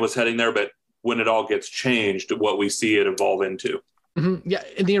original plan was heading there, but when it all gets changed, what we see it evolve into. Mm-hmm. Yeah,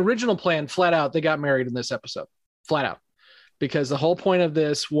 in the original plan, flat out, they got married in this episode, flat out, because the whole point of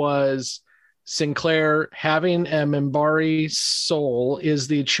this was Sinclair having a Minbari soul is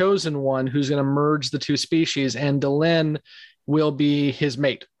the chosen one who's going to merge the two species, and Delenn will be his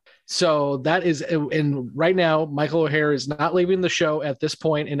mate. So that is, and right now, Michael O'Hare is not leaving the show at this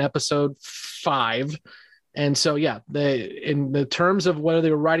point in episode 5. And so, yeah, in the terms of whether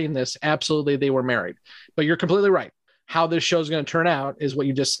they were writing this, absolutely they were married. But you're completely right. How this show is going to turn out is what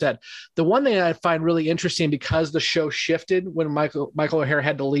you just said. The one thing I find really interesting, because the show shifted when Michael O'Hare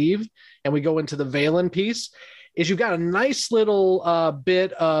had to leave, and we go into the Valen piece, is you've got a nice little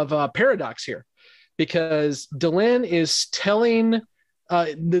bit of paradox here, because Delenn is telling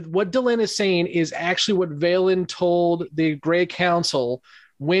what Delenn is saying is actually what Valen told the Grey Council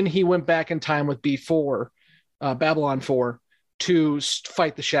when he went back in time with B4, Babylon 4, to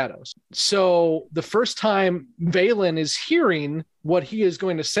fight the shadows. So the first time Valen is hearing what he is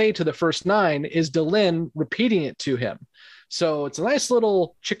going to say to the first 9 is Delenn repeating it to him. So it's a nice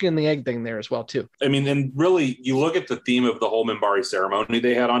little chicken and the egg thing there as well, too. I mean, and really, you look at the theme of the whole Minbari ceremony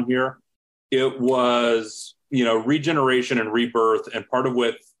they had on here. It was, regeneration and rebirth, and part of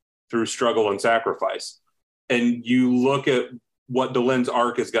it through struggle and sacrifice. And you look at what Delenn's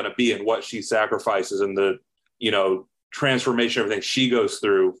arc is going to be and what she sacrifices, and the, transformation, everything she goes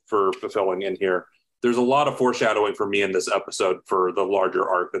through for fulfilling in here. There's a lot of foreshadowing for me in this episode for the larger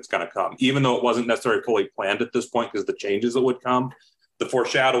arc that's going to come, even though it wasn't necessarily fully planned at this point because the changes that would come. The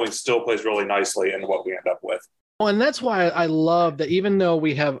foreshadowing still plays really nicely in what we end up with. Well, and that's why I love that even though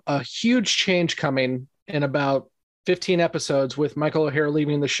we have a huge change coming in about 15 episodes with Michael O'Hare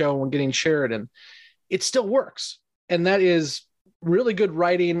leaving the show and getting Sheridan, it still works. And that is really good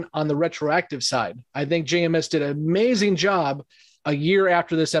writing on the retroactive side. I think JMS did an amazing job a year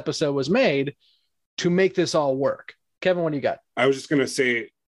after this episode was made to make this all work. Kevin, what do you got? I was just going to say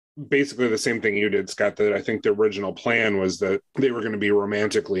basically the same thing you did, Scott, that I think the original plan was that they were going to be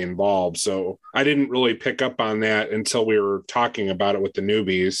romantically involved. So I didn't really pick up on that until we were talking about it with the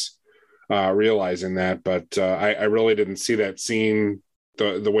newbies, realizing that. But I really didn't see that scene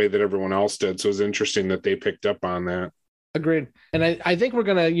the way that everyone else did. So it was interesting that they picked up on that. Agreed. And I think we're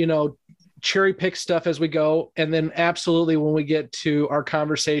going to, cherry pick stuff as we go. And then absolutely when we get to our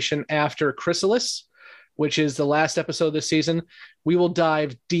conversation after Chrysalis, which is the last episode this season, we will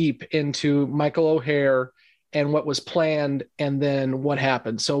dive deep into Michael O'Hare and what was planned and then what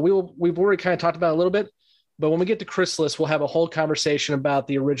happened. So we've already kind of talked about it a little bit, but when we get to Chrysalis, we'll have a whole conversation about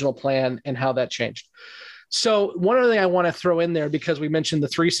the original plan and how that changed. So one other thing I want to throw in there, because we mentioned the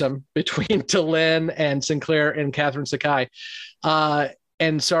threesome between Delenn and Sinclair and Catherine Sakai.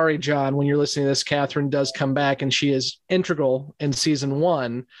 And sorry, John, when you're listening to this, Catherine does come back and she is integral in season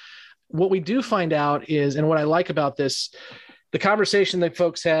 1. What we do find out is, and what I like about this, the conversation that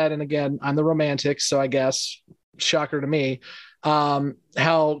folks had, and again, I'm the romantic, so I guess, shocker to me,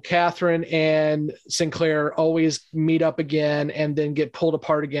 how Catherine and Sinclair always meet up again and then get pulled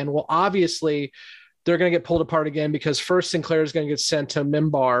apart again. Well, obviously, they're going to get pulled apart again because first Sinclair is going to get sent to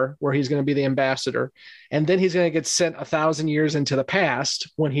Minbar, where he's going to be the ambassador. And then he's going to get sent 1,000 years into the past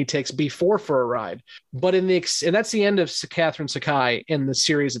when he takes B4 for a ride. But and that's the end of Catherine Sakai in the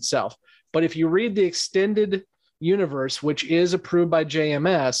series itself. But if you read the extended universe, which is approved by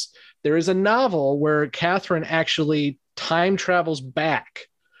JMS, there is a novel where Catherine actually time travels back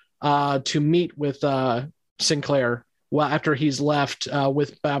to meet with Sinclair after he's left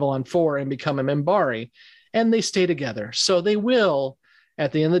with Babylon 4 and become a Minbari, and they stay together. So they will,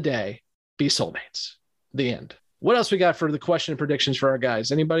 at the end of the day, be soulmates. The end. What else we got for the question and predictions for our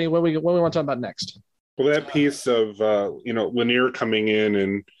guys? Anybody? What we want to talk about next? Well, that piece of Lennier coming in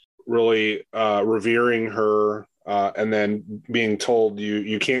and really revering her, and then being told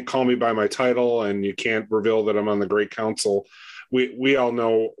you can't call me by my title and you can't reveal that I'm on the Great Council. We all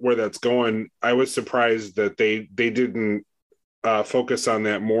know where that's going. I was surprised that they didn't focus on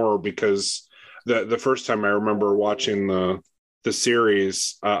that more, because the first time I remember watching the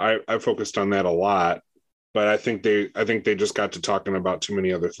series, I focused on that a lot. But I think they just got to talking about too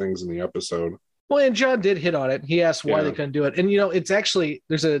many other things in the episode. Well, and John did hit on it. He asked why they couldn't do it. And, it's actually,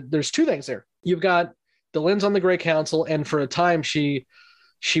 there's two things there. You've got Delenn's on the Great Council, and for a time she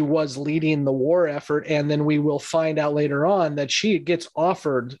was leading the war effort. And then we will find out later on that she gets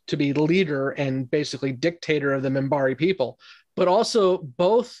offered to be leader and basically dictator of the Minbari people. But also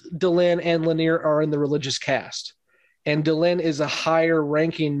both Delenn and Lennier are in the religious caste. And Delenn is a higher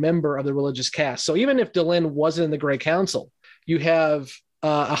ranking member of the religious caste. So even if Delenn wasn't in the Great Council, you have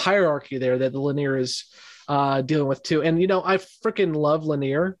a hierarchy there that the Lennier is dealing with too. And, I freaking love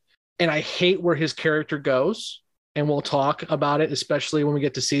Lennier, and I hate where his character goes. And we'll talk about it, especially when we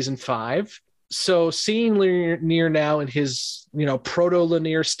get to season 5. So seeing Lennier now in his,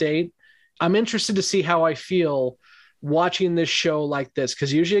 proto-Lennier state, I'm interested to see how I feel watching this show like this.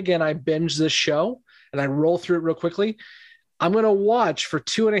 Because usually, again, I binge this show and I roll through it real quickly. I'm going to watch for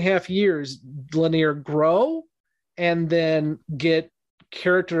 2.5 years Lennier grow and then get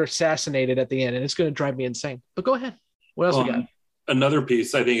character assassinated at the end, and it's going to drive me insane. But go ahead. What else we got? Another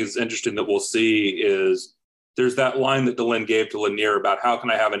piece I think is interesting that we'll see is there's that line that Delenn gave to Lanier about how can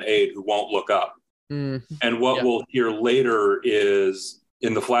I have an aide who won't look up? And what we'll hear later is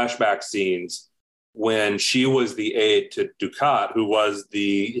in the flashback scenes when she was the aide to Dukat, who was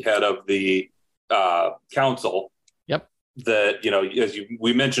the head of the council. Yep. That, as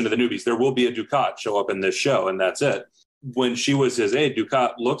we mentioned to the newbies, there will be a Dukat show up in this show, and that's it. When she was his aide,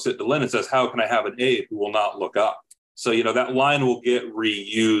 Dukat looks at Delenn and says, how can I have an aide who will not look up? So, that line will get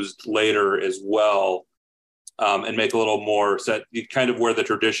reused later as well, and make a little more set, kind of where the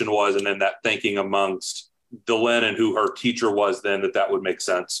tradition was, and then that thinking amongst Delenn and who her teacher was then, that would make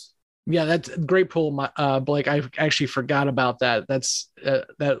sense. Yeah, that's a great pull, Blake. I actually forgot about that.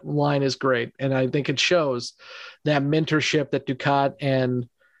 That line is great, and I think it shows that mentorship that Dukat and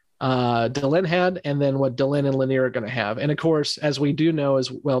Delenn had, and then what Delenn and Lanier are going to have. And of course, as we do know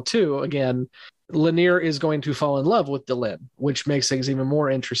as well too, again, Lanier is going to fall in love with Delenn, which makes things even more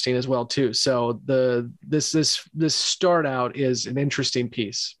interesting as well too. So this start out is an interesting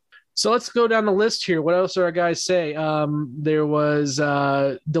piece. So let's go down the list here. What else do our guys say? There was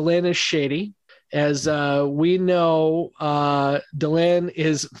Delenn is shady. As we know, Delenn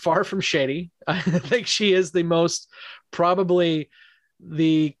is far from shady. I think she is probably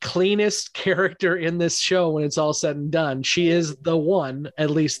the cleanest character in this show when it's all said and done. She is the one, at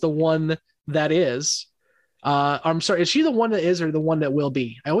least the one that is. I'm sorry, is she the one that is or the one that will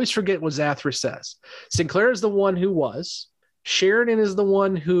be? I always forget what Zathras says. Sinclair is the one who was. Sheridan is the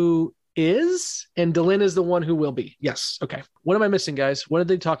one who is, and Delenn is the one who will be. Yes. Okay. What am I missing, guys? What did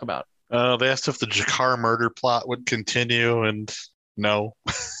they talk about? They asked if the G'Kar murder plot would continue, and no.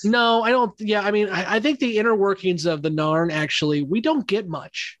 No, I don't. Yeah, I mean, I think the inner workings of the Narn, actually, we don't get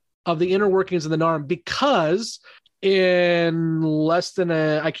much of the inner workings of the Narn because in less than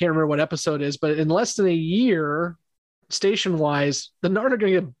I can't remember what episode it is, but in less than a year, station-wise, the Narn are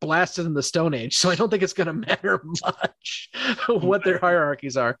going to get blasted in the Stone Age. So I don't think it's going to matter much what their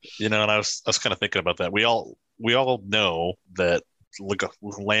hierarchies are. And I was kind of thinking about that. We all know that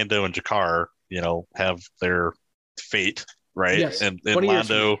Lando and G'Kar, have their fate, right? Yes. And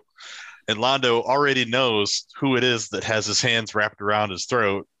Lando already knows who it is that has his hands wrapped around his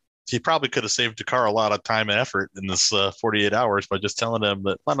throat. He probably could have saved G'Kar a lot of time and effort in this 48 hours by just telling him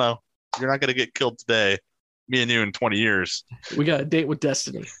that, oh, no, you're not going to get killed today. Me and you in 20 years. We got a date with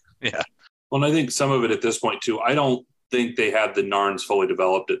destiny. Yeah. Well, and I think some of it at this point, too, I don't think they had the Narns fully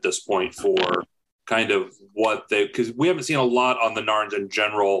developed at this point for kind of because we haven't seen a lot on the Narns in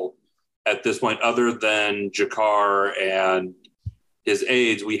general at this point, other than G'Kar and his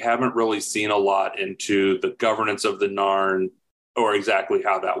aides. We haven't really seen a lot into the governance of the Narn or exactly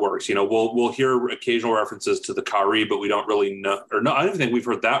how that works. We'll hear occasional references to the Kari, but we don't really know, or no, I don't think we've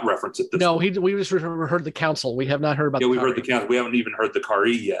heard that reference at this point. We just heard the council. We have not heard about we've heard the council. We haven't even heard the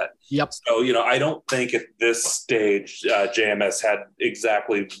Kari yet. Yep. So, I don't think at this stage, JMS had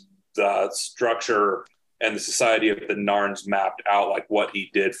exactly the structure and the society of the Narns mapped out, like what he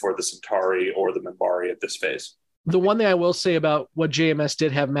did for the Centauri or the Minbari at this phase. The one thing I will say about what JMS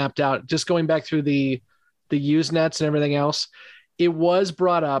did have mapped out, just going back through the Usenets and everything else, it was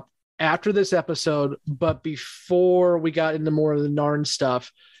brought up after this episode, but before we got into more of the Narn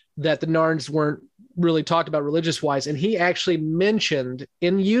stuff, that the Narns weren't really talked about religious-wise. And he actually mentioned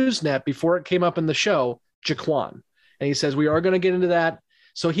in Usenet, before it came up in the show, Jaquan. And he says, we are going to get into that.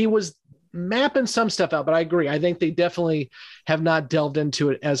 So he was mapping some stuff out, but I agree. I think they definitely have not delved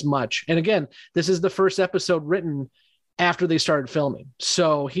into it as much. And again, this is the first episode written after they started filming.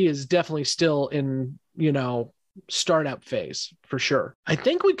 So he is definitely still in, startup phase for sure. I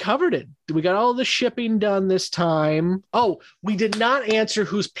think we covered it. We got all the shipping done this time. Oh, we did not answer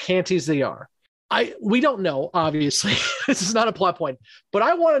whose panties they are. We don't know, obviously. This is not a plot point, but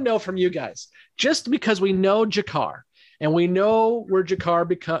I want to know from you guys, just because we know G'Kar and we know where G'Kar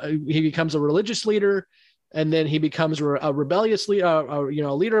becomes a religious leader, and then he becomes a rebellious leader, a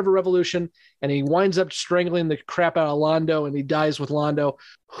leader of a revolution, and he winds up strangling the crap out of Londo, and he dies with Londo.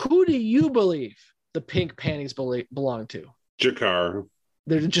 Who do you believe the pink panties belong to? G'Kar.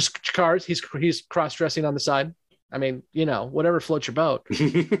 They're just G'Kar's. He's cross-dressing on the side. I mean, whatever floats your boat.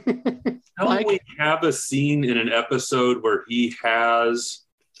 Don't we have a scene in an episode where he has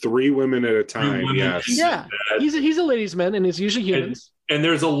 3 women at a time? Yes. Yeah. He's a ladies' man, and it's usually humans. And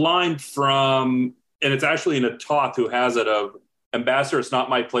there's a line from, and it's actually in a Toth who has it, of, Ambassador, it's not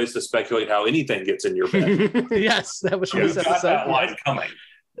my place to speculate how anything gets in your bed. Yes, that was from this got episode. that line coming.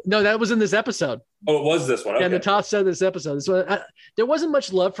 No, that was in this episode. Oh, it was this one. Okay. Yeah, Natoth said this episode. There wasn't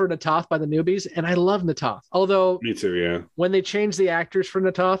much love for Natoth by the newbies, and I love Natoth. Although, me too. Yeah. When they changed the actors for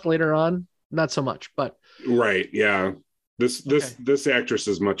Natoth later on, not so much. But right, yeah. This actress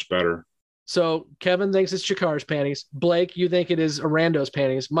is much better. So Kevin thinks it's Jakar's panties. Blake, you think it is Arando's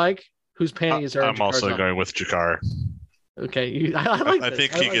panties. Mike, whose panties are? I'm also going with Jakar. Okay, I like. I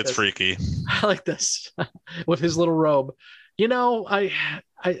think he gets freaky. I like this with his little robe. You know, I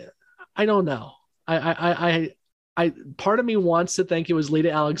don't know. I part of me wants to think it was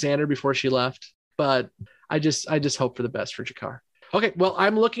Lita Alexander before she left, but I just hope for the best for Jakar. Okay, well,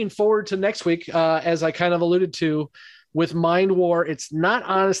 I'm looking forward to next week, as I kind of alluded to with Mind War. It's not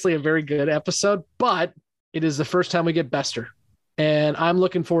honestly a very good episode, but it is the first time we get Bester, and I'm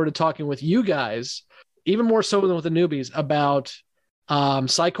looking forward to talking with you guys, even more so than with the newbies, about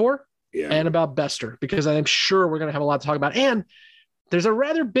Psychor and about Bester, because I'm sure we're going to have a lot to talk about. And there's a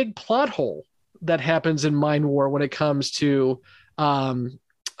rather big plot hole that happens in Mind War when it comes to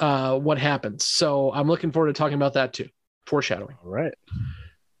what happens. So I'm looking forward to talking about that too. Foreshadowing. All right.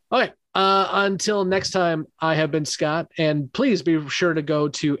 Okay. Until next time, I have been Scott, and please be sure to go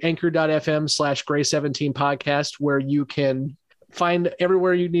to anchor.fm/Gray17 podcast, where you can find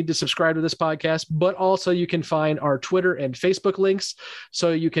everywhere you need to subscribe to this podcast, but also you can find our Twitter and Facebook links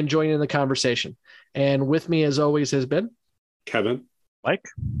so you can join in the conversation. And with me, as always, has been Kevin, Mike,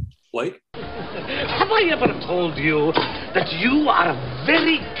 Blake. Have I ever told you that you are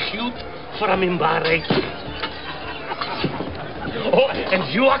very cute for a Mimbare? Oh,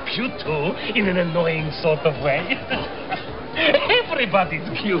 and you are cute too, in an annoying sort of way. Everybody's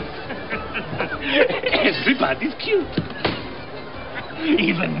cute. Everybody's cute.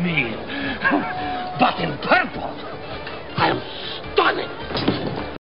 Even me. But in purple.